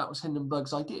 but that was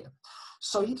Hindenburg's idea.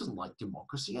 So he doesn't like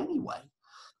democracy anyway.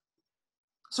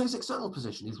 So his external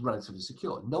position is relatively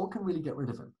secure. No one can really get rid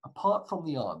of him, apart from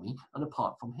the army and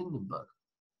apart from Hindenburg.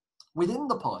 Within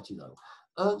the party, though,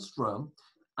 Ernst Röhm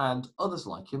and others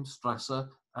like him, Strasser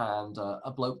and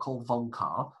a bloke called von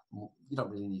Kahr, you don't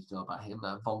really need to know about him.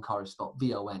 Von Kahr is spelled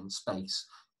V-O-N space,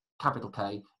 capital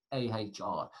K,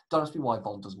 A-H-R. Don't ask me why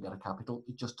von doesn't get a capital.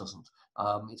 It just doesn't.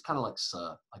 It's kind of like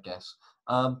Sir, I guess.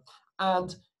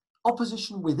 And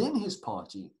opposition within his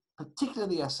party,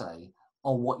 particularly the SA,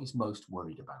 are what he's most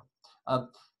worried about.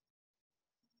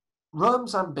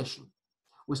 Röhm's ambition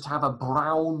was to have a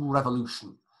brown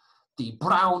revolution. The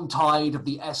brown tide of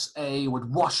the SA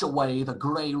would wash away the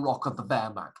grey rock of the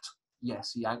Wehrmacht.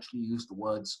 Yes, he actually used the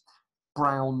words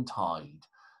brown tide.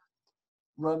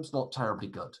 Röhm's not terribly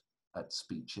good at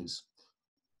speeches.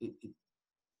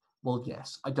 Well,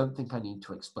 yes, I don't think I need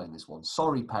to explain this one.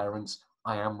 Sorry, parents,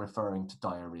 I am referring to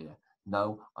diarrhea.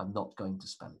 No, I'm not going to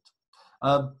spell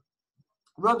it.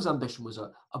 Röhm's ambition was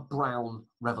a brown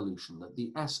revolution, that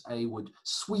the SA would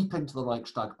sweep into the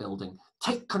Reichstag building,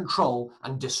 take control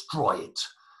and destroy it.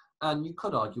 And you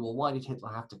could argue, well, why did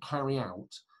Hitler have to carry out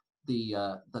the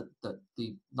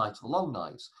Night of the Long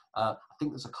Knives? I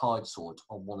think there's a card sort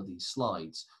on one of these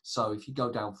slides. So if you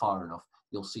go down far enough,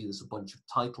 you'll see there's a bunch of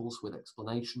titles with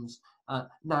explanations.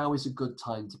 Now is a good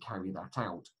time to carry that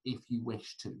out if you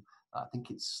wish to. I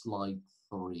think it's slide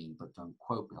 3, but don't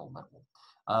quote me on that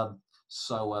one.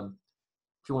 So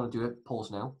if you want to do it,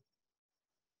 pause now.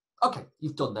 Okay,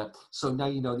 you've done that. So now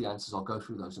you know the answers. I'll go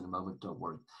through those in a moment, don't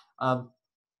worry.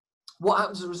 What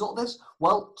happens as a result of this?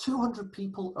 Well, 200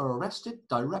 people are arrested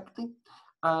directly,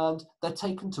 and they're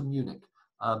taken to Munich,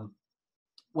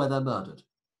 where they're murdered,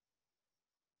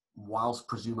 whilst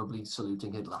presumably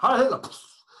saluting Hitler. Hi, Hitler!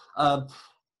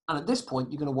 And at this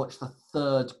point, you're going to watch the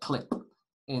third clip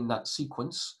in that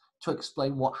sequence to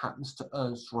explain what happens to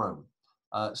Ernst Röhm.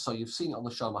 So you've seen it on the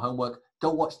show, my homework.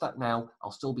 Go watch that now.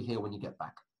 I'll still be here when you get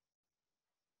back.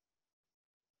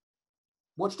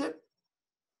 Watched it?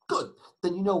 Good.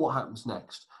 Then you know what happens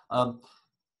next.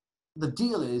 The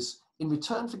deal is, in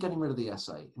return for getting rid of the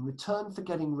SA, in return for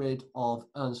getting rid of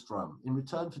Ernst Röhm, in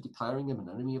return for declaring him an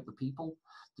enemy of the people,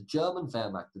 the German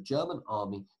Wehrmacht, the German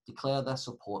army, declare their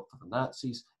support for the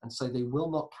Nazis and say they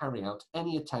will not carry out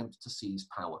any attempt to seize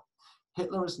power.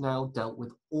 Hitler has now dealt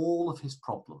with all of his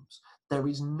problems. There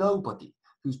is nobody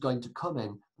who's going to come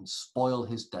in and spoil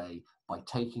his day by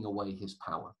taking away his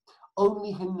power.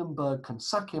 Only Hindenburg can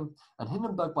sack him, and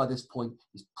Hindenburg by this point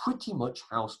is pretty much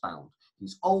housebound.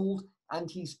 He's old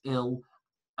and he's ill,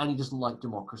 and he doesn't like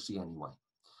democracy anyway.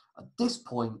 At this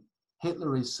point,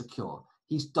 Hitler is secure.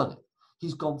 He's done it.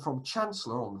 He's gone from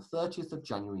Chancellor on the 30th of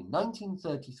January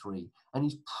 1933, and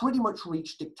he's pretty much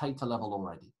reached dictator level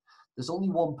already. There's only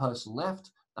one person left,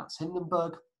 that's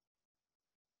Hindenburg.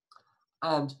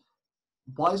 And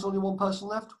why is only one person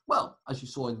left? Well, as you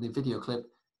saw in the video clip,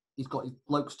 he's got his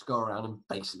blokes to go around and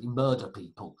basically murder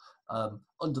people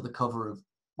under the cover of,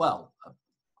 well,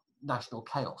 national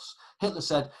chaos. Hitler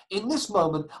said, "In this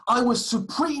moment, I was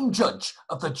supreme judge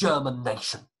of the German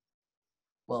nation."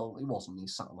 Well, he wasn't. He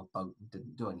sat on a boat and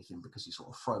didn't do anything because he sort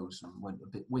of froze and went a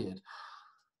bit weird.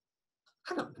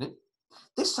 Hang on a minute.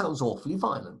 This sounds awfully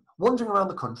violent. Wandering around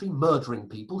the country, murdering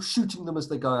people, shooting them as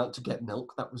they go out to get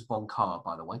milk. That was von Kahr,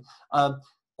 by the way.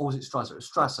 Or was it Strasser? It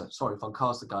was Strasser. Sorry, von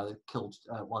Kahr's the guy that killed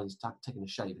while he's taking a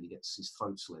shave and he gets his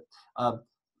throat slit.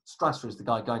 Strasser is the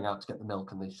guy going out to get the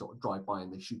milk and they sort of drive by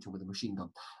and they shoot him with a machine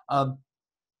gun.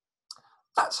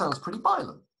 That sounds pretty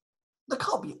violent. There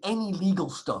can't be any legal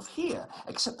stuff here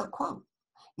except that quote.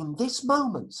 "In this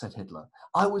moment," said Hitler,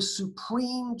 "I was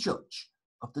supreme judge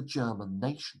of the German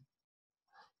nation."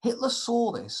 Hitler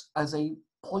saw this as a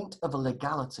point of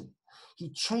illegality. He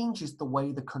changes the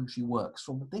way the country works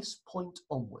from this point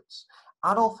onwards.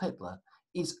 Adolf Hitler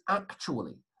is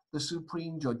actually the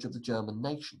supreme judge of the German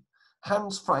nation.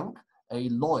 Hans Frank, a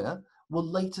lawyer, will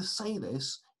later say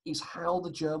this is how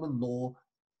the German law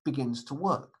begins to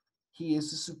work. He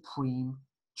is the supreme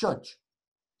judge.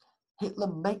 Hitler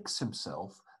makes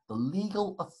himself the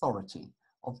legal authority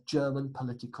of German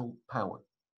political power.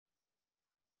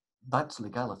 That's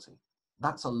legality.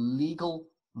 That's a legal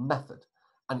method,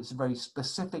 and it's a very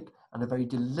specific and a very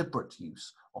deliberate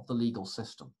use of the legal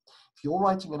system. If you're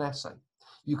writing an essay,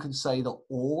 you can say that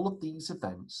all of these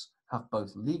events have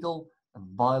both legal and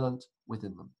violent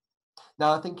within them.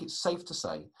 Now, I think it's safe to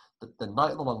say that the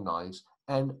Night of the Long Knives,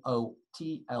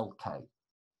 N-O-T-L-K,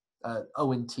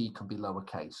 O and T can be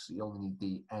lowercase. You only need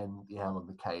the N, the L, and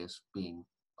the K as being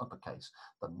uppercase.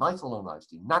 The Night of the Long Knives,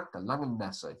 die Nacht der langen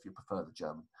Messer, if you prefer the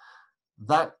German,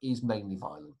 that is mainly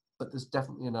violent, but there's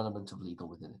definitely an element of legal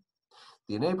within it.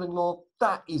 The enabling law,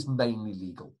 that is mainly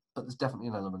legal, but there's definitely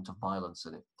an element of violence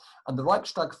in it. And the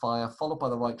Reichstag fire, followed by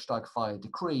the Reichstag fire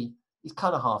decree, is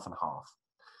kind of half and half.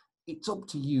 It's up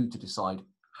to you to decide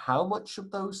how much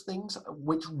of those things,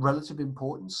 which relative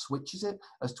importance switches it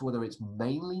as to whether it's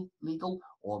mainly legal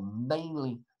or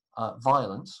mainly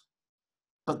violence.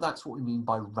 But that's what we mean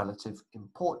by relative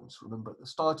importance. Remember at the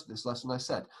start of this lesson I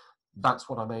said, that's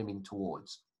what I'm aiming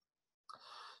towards.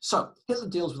 So Hitler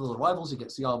deals with all the rivals, he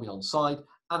gets the army on side,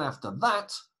 and after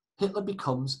that, Hitler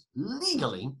becomes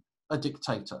legally a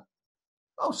dictator.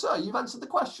 Oh, sir, you've answered the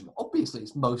question. Obviously,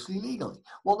 it's mostly legally.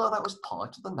 Well, no, that was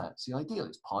part of the Nazi ideal.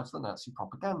 It's part of the Nazi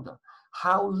propaganda.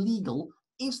 How legal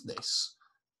is this?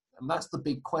 And that's the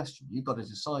big question. You've got to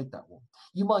decide that one.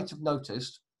 You might have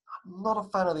noticed, I'm not a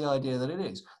fan of the idea that it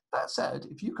is. That said,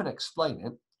 if you can explain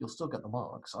it, you'll still get the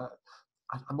marks.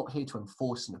 I'm not here to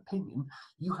enforce an opinion.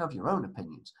 You have your own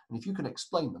opinions. And if you can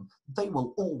explain them, they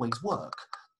will always work.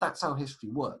 That's how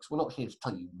history works. We're not here to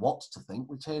tell you what to think.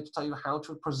 We're here to tell you how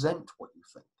to present what you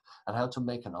think and how to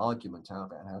make an argument out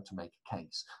of it and how to make a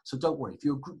case. So don't worry. If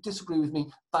you disagree with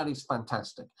me, that is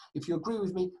fantastic. If you agree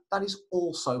with me, that is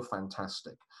also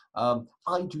fantastic.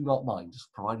 I do not mind,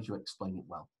 provided you explain it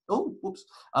well. Oh, whoops.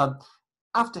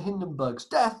 After Hindenburg's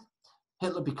death,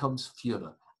 Hitler becomes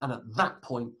Führer. And at that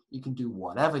point, he can do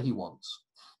whatever he wants.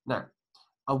 Now,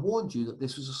 I warned you that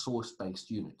this was a source-based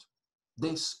unit.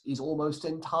 This is almost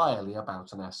entirely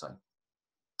about an essay.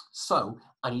 So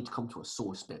I need to come to a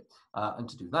source bit. And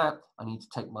to do that, I need to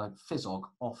take my physog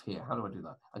off here. How do I do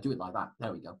that? I do it like that.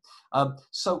 There we go.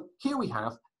 So here we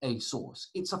have a source.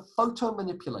 It's a photo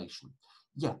manipulation.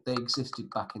 Yeah, they existed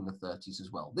back in the 30s as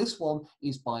well. This one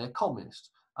is by a communist,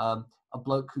 a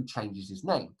bloke who changes his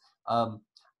name.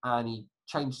 And he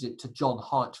changes it to John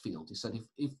Hartfield. He said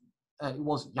if it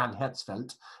was Jan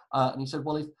Herzfeld, and he said,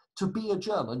 well, if to be a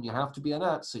German, you have to be a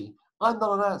Nazi. I'm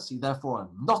not a Nazi, therefore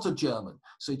I'm not a German.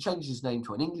 So he changes his name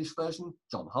to an English version,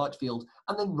 John Hartfield,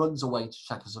 and then runs away to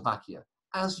Czechoslovakia,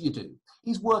 as you do.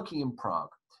 He's working in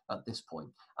Prague at this point.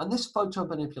 And this photo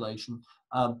manipulation,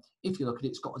 if you look at it,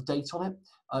 it's got a date on it.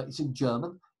 It's in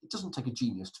German. It doesn't take a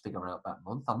genius to figure out that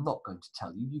month. I'm not going to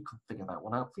tell you. You can figure that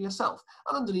one out for yourself.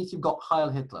 And underneath, you've got Heil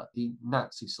Hitler, the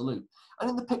Nazi salute. And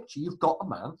in the picture, you've got a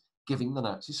man giving the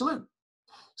Nazi salute.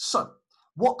 So,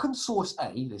 what can source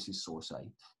A, this is source A,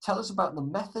 tell us about the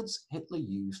methods Hitler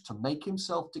used to make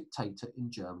himself dictator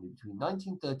in Germany between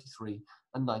 1933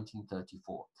 and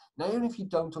 1934? Now, even if you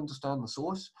don't understand the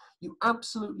source, you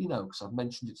absolutely know, because I've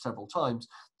mentioned it several times,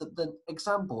 that the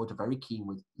exam board are very keen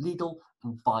with legal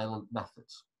and violent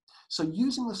methods. So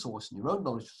using the source and your own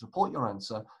knowledge to support your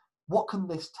answer, What can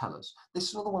this tell us? This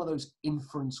is another one of those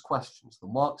inference questions, the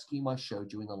mark scheme I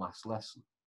showed you in the last lesson.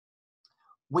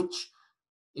 Which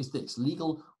is this,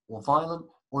 legal or violent,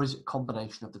 or is it a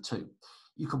combination of the two?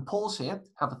 You can pause here,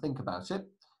 have a think about it,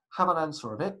 have an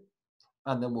answer of it,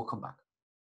 and then we'll come back.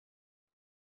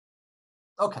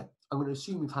 Okay, I'm going to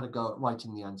assume you've had a go at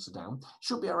writing the answer down.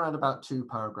 Should be around about 2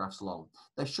 paragraphs long.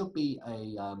 There should be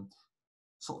a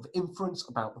sort of inference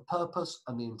about the purpose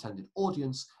and the intended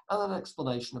audience, and an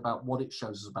explanation about what it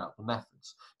shows us about the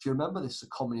methods. If you remember, this is a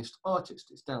communist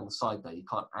artist. It's down the side there. You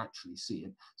can't actually see it.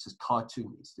 It says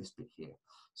cartoon. It's this bit here.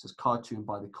 It says cartoon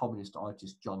by the communist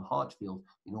artist John Hartfield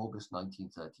in August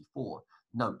 1934.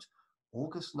 Note,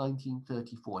 August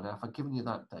 1934. Now, if I've given you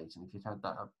that date, and if you'd had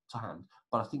that up to hand,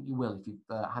 but I think you will if you've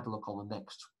had a look on the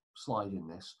next slide in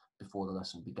this before the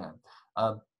lesson began.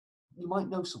 You might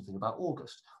know something about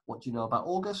August. What do you know about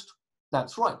August?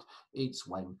 That's right. It's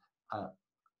when,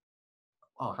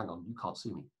 oh, hang on, you can't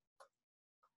see me.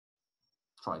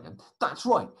 Try again. That's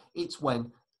right. It's when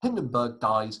Hindenburg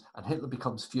dies and Hitler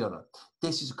becomes Führer.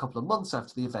 This is a couple of months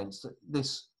after the events that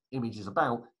this image is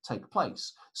about take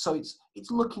place. So it's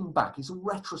looking back. It's a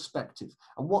retrospective.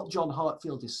 And what John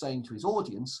Hartfield is saying to his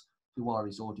audience, who are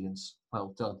his audience?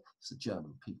 Well done. It's the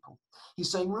German people. He's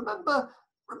saying, remember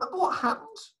what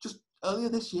happened just earlier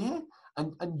this year?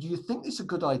 And do you think it's a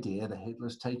good idea that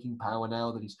Hitler's taking power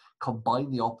now, that he's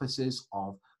combined the offices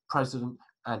of president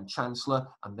and chancellor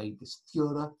and made this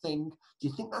Führer thing? Do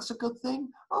you think that's a good thing?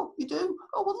 Oh, you do?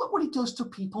 Oh, well, look what he does to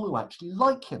people who actually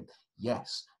like him.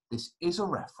 Yes, this is a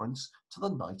reference to the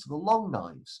Night of the Long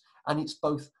Knives. And it's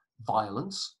both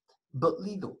violence, but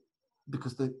legal.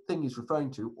 Because the thing he's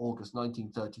referring to, August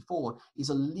 1934, is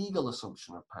a legal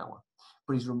assumption of power.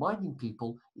 But he's reminding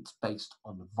people it's based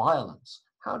on violence.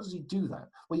 How does he do that?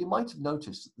 Well, you might have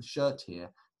noticed that the shirt here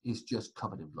is just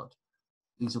covered in blood.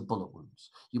 These are bullet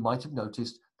wounds. You might have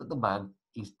noticed that the man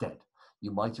is dead.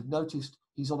 You might have noticed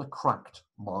he's on a cracked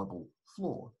marble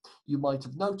floor. You might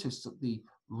have noticed that the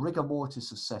rigor mortis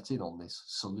has set in on this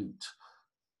salute.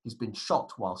 He's been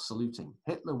shot while saluting.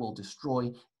 Hitler will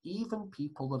destroy even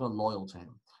people that are loyal to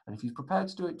him. And if he's prepared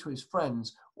to do it to his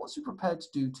friends, what's he prepared to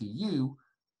do to you,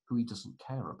 who he doesn't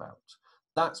care about?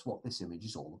 That's what this image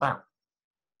is all about.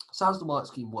 So how does the mark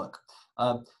scheme work?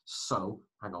 Hang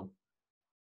on.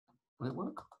 Will it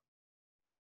work?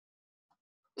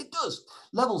 It does.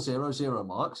 Level 0, 0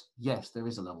 marks, yes, there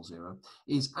is a level 0,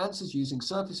 is answers using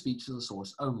surface features of the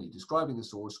source only, describing the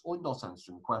source or not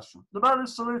answering the question. The man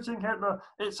is saluting Hitler.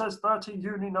 It says 30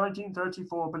 Juni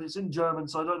 1934, but it's in German,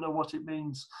 so I don't know what it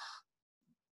means.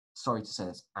 Sorry to say,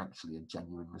 it's actually a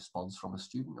genuine response from a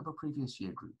student of a previous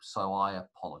year group, so I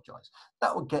apologise.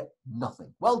 That would get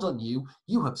nothing. Well done, you.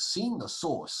 You have seen the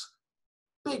source.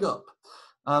 Big up.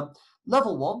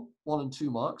 Level 1 and 2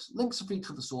 marks, links a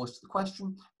feature of the source to the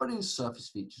question, but it is surface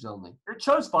features only. It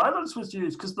shows violence was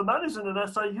used because the man is in an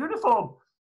SA uniform.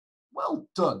 Well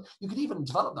done. You could even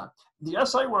develop that. The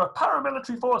SA were a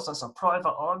paramilitary force, that's a private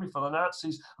army for the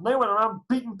Nazis, and they went around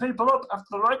beating people up after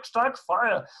the Reichstag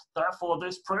fire. Therefore,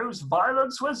 this proves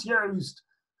violence was used.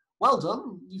 Well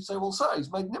done. You say, well, sir,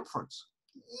 he's made an inference.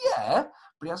 Yeah,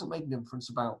 but he hasn't made an inference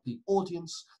about the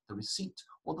audience, the receipt,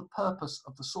 or the purpose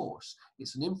of the source.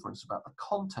 It's an inference about the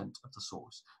content of the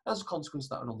source. As a consequence,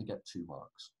 that would only get 2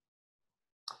 marks.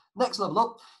 Next level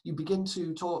up, you begin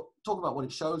to talk about what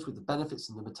it shows with the benefits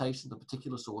and limitations of the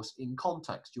particular source in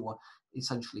context. You are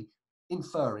essentially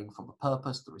inferring from the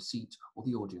purpose, the receipt, or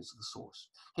the audience of the source.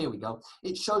 Here we go.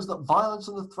 It shows that violence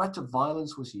and the threat of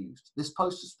violence was used. This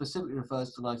poster specifically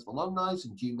refers to the Night of the Long Knives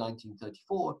in June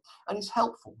 1934 and is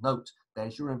helpful. Note,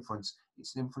 there's your inference.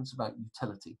 It's an inference about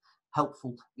utility.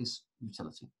 Helpful is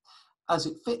utility. As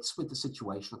it fits with the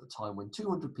situation at the time when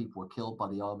 200 people were killed by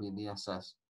the army and the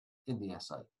SS in the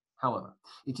SA. However,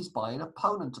 it is by an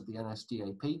opponent of the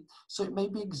NSDAP, so it may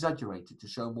be exaggerated to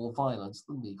show more violence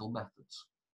than legal methods.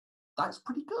 That's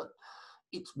pretty good.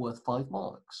 It's worth 5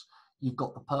 marks. You've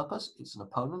got the purpose. It's an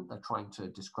opponent. They're trying to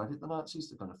discredit the Nazis.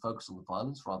 They're going to focus on the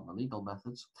violence rather than the legal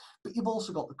methods. But you've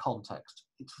also got the context.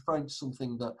 It's referring to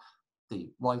something that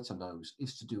the writer knows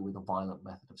is to do with a violent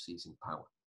method of seizing power.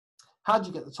 How do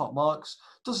you get the top marks?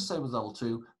 Does the same as level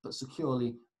 2, but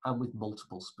securely and with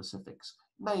multiple specifics.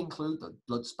 It may include the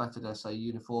blood-spattered SA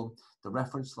uniform, the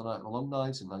reference to the Night of the Long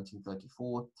Knives in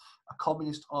 1934, a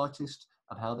communist artist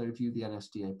and how they view the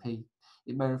NSDAP.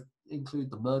 It may include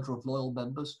the murder of loyal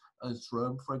members, as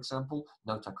Röhm, for example.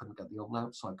 Note I couldn't get the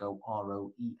umlaut, so I go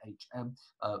R-O-E-H-M.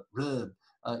 Röhm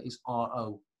is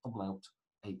R-O umlaut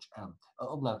H-M.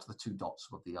 Umlaut to the 2 dots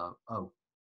above the O.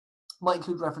 Might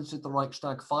include references to the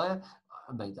Reichstag fire.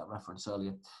 I made that reference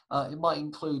earlier. It might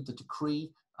include the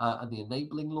decree and the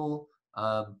enabling law,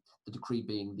 the decree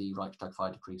being the Reichstag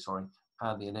Fire Decree, sorry,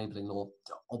 and the enabling law,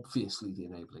 obviously the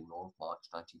enabling law of March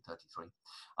 1933.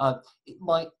 It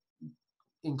might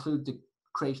include the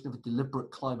creation of a deliberate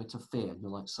climate of fear. And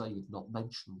you're like, say, you've not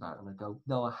mentioned that. And I go,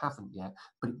 no, I haven't yet,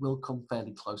 but it will come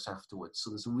fairly close afterwards.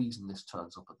 So there's a reason this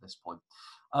turns up at this point.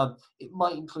 It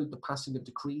might include the passing of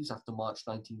decrees after March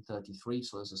 1933.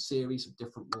 So there's a series of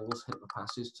different laws Hitler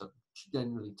passes to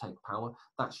generally take power.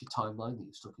 That's your timeline that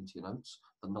you stuck into your notes,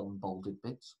 the non-bolded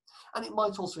bits. And it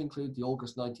might also include the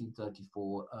August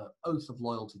 1934 oath of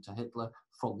loyalty to Hitler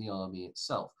from the army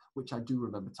itself, which I do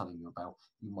remember telling you about.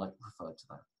 You might refer to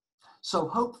that. So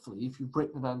hopefully, if you've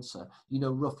written an answer, you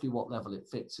know roughly what level it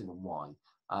fits in and why.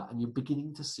 And you're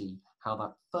beginning to see how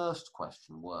that first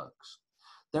question works.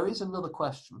 There is another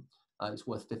question, it's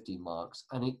worth 15 marks,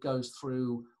 and it goes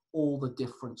through all the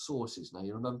different sources. Now,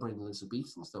 you remember in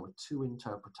Elizabethans, there were 2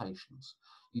 interpretations.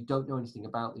 You don't know anything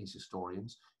about these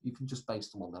historians. You can just base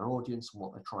them on their audience and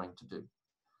what they're trying to do.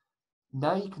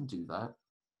 Now you can do that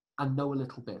and know a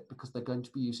little bit, because they're going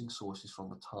to be using sources from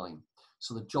the time.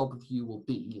 So the job of you will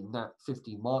be, in that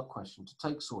 15-mark question, to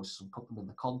take sources and put them in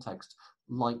the context,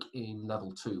 like in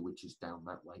level 2, which is down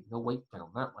that way. No, wait, down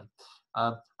that way.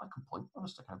 I can point,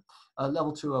 honest I can.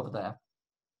 Level 2 over there.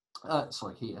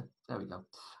 Sorry, here. There we go.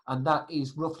 And that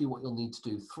is roughly what you'll need to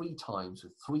do 3 times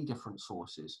with 3 different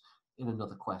sources in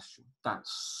another question. That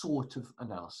sort of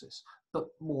analysis. But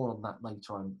more on that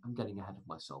later. I'm getting ahead of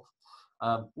myself.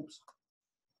 Oops.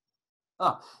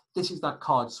 This is that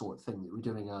card sort thing that we were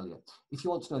doing earlier. If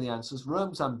you want to know the answers,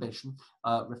 Rome's ambition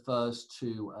refers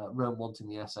to Rome wanting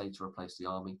the SA to replace the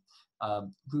army.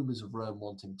 Rumours of Rome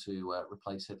wanting to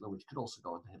replace Hitler, which could also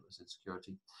go into Hitler's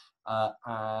insecurity.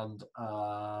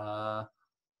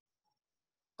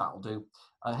 That'll do.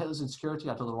 Hitler's insecurity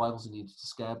had other rivals he needed to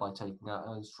scare by taking out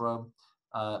Ernst Röhm.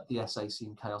 The SA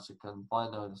seemed chaotic and by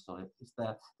no, that's not it. It's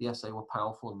there. The SA were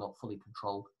powerful and not fully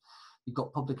controlled. You've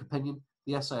got public opinion.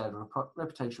 The SA had a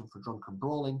reputation for drunken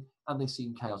brawling, and they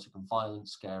seemed chaotic and violent,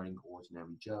 scaring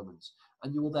ordinary Germans.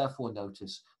 And you will therefore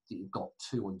notice that you've got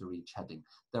 2 under each heading.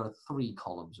 There are 3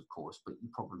 columns, of course, but you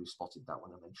probably spotted that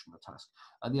when I mentioned the task.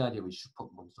 And the idea is you should put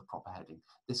them under the proper heading.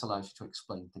 This allows you to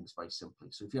explain things very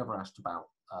simply. So if you're ever asked about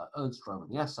Ernst Röhm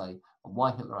and the SA and why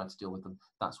Hitler had to deal with them,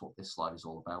 that's what this slide is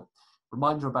all about.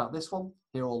 Reminder about this one,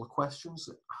 here are all the questions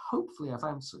that hopefully I've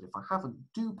answered. If I haven't,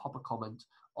 do pop a comment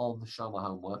on the Show My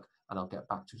Homework and I'll get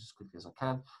back to it as quickly as I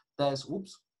can. There's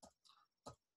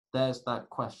that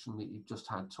question that you've just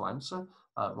had to answer.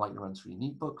 Write your answer in your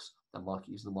neat books, then mark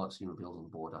it using the marks you revealed on the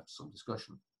board after some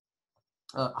discussion.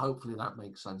 Hopefully that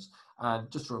makes sense. And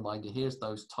just a reminder, here's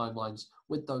those timelines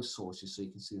with those sources so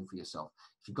you can see them for yourself.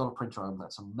 If you've got a printer home,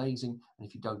 that's amazing. And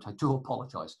if you don't, I do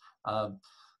apologise. I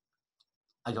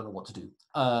don't know what to do.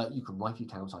 You can write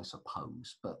it out, I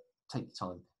suppose, but take your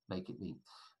time, make it neat.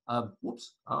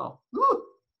 Whoops. Oh, woo!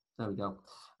 There we go.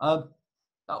 That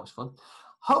was fun.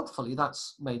 Hopefully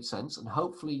that's made sense, and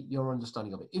hopefully your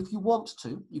understanding of it. If you want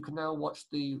to, you can now watch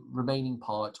the remaining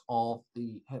part of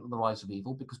the Hitler, the Rise of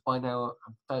Evil, because by now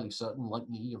I'm fairly certain, like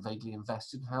me, you're vaguely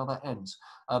invested in how that ends.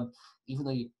 Even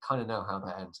though you kind of know how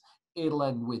that ends. It'll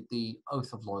end with the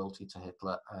oath of loyalty to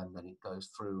Hitler, and then it goes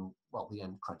through, well, the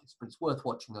end credits. But it's worth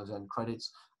watching those end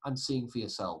credits and seeing for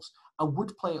yourselves. I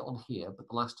would play it on here, but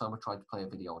the last time I tried to play a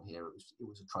video on here, it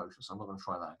was atrocious. I'm not going to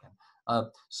try that again.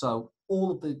 So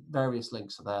all of the various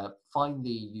links are there. Find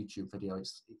the YouTube video.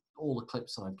 All the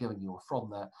clips that I've given you are from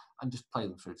there, and just play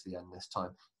them through to the end this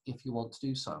time if you want to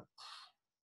do so.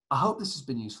 I hope this has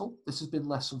been useful. This has been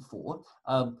lesson 4.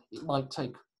 It might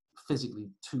take physically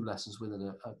 2 lessons within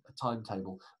a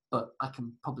timetable, but I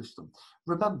can publish them.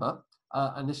 Remember,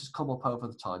 and this has come up over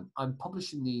the time, I'm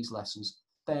publishing these lessons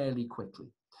fairly quickly.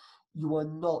 You are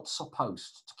not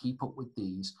supposed to keep up with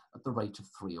these at the rate of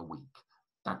 3 a week.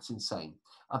 That's insane.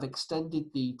 I've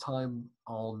extended the time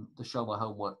on the Show My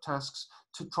Homework tasks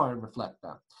to try and reflect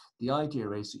that. The idea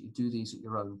is that you do these at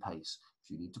your own pace. If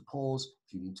you need to pause,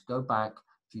 if you need to go back,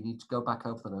 if you need to go back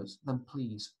over the notes, then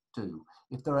please do.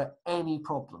 If there are any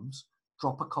problems,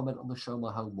 drop a comment on the Show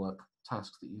My Homework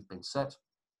task that you've been set,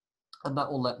 and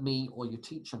that will let me or your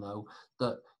teacher know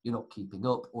that you're not keeping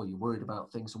up or you're worried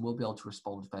about things, and we'll be able to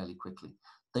respond fairly quickly.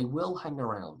 They will hang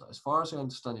around. As far as I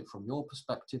understand it from your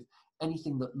perspective,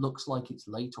 anything that looks like it's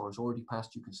late or has already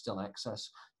passed, you can still access.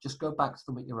 Just go back to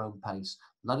them at your own pace.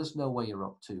 Let us know where you're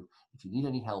up to. If you need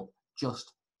any help,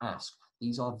 just ask.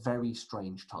 These are very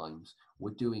strange times.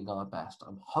 We're doing our best.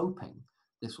 I'm hoping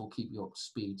this will keep you up to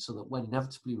speed so that when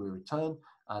inevitably we return,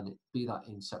 and it be that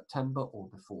in September or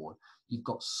before, you've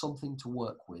got something to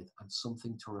work with and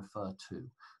something to refer to.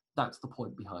 That's the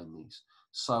point behind these.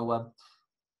 So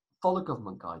follow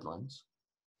government guidelines,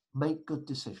 make good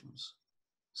decisions,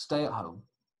 stay at home,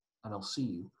 and I'll see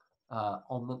you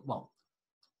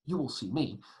you will see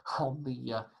me on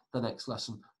the next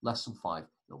lesson, lesson 5.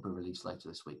 It'll be released later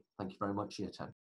this week. Thank you very much, Year 10.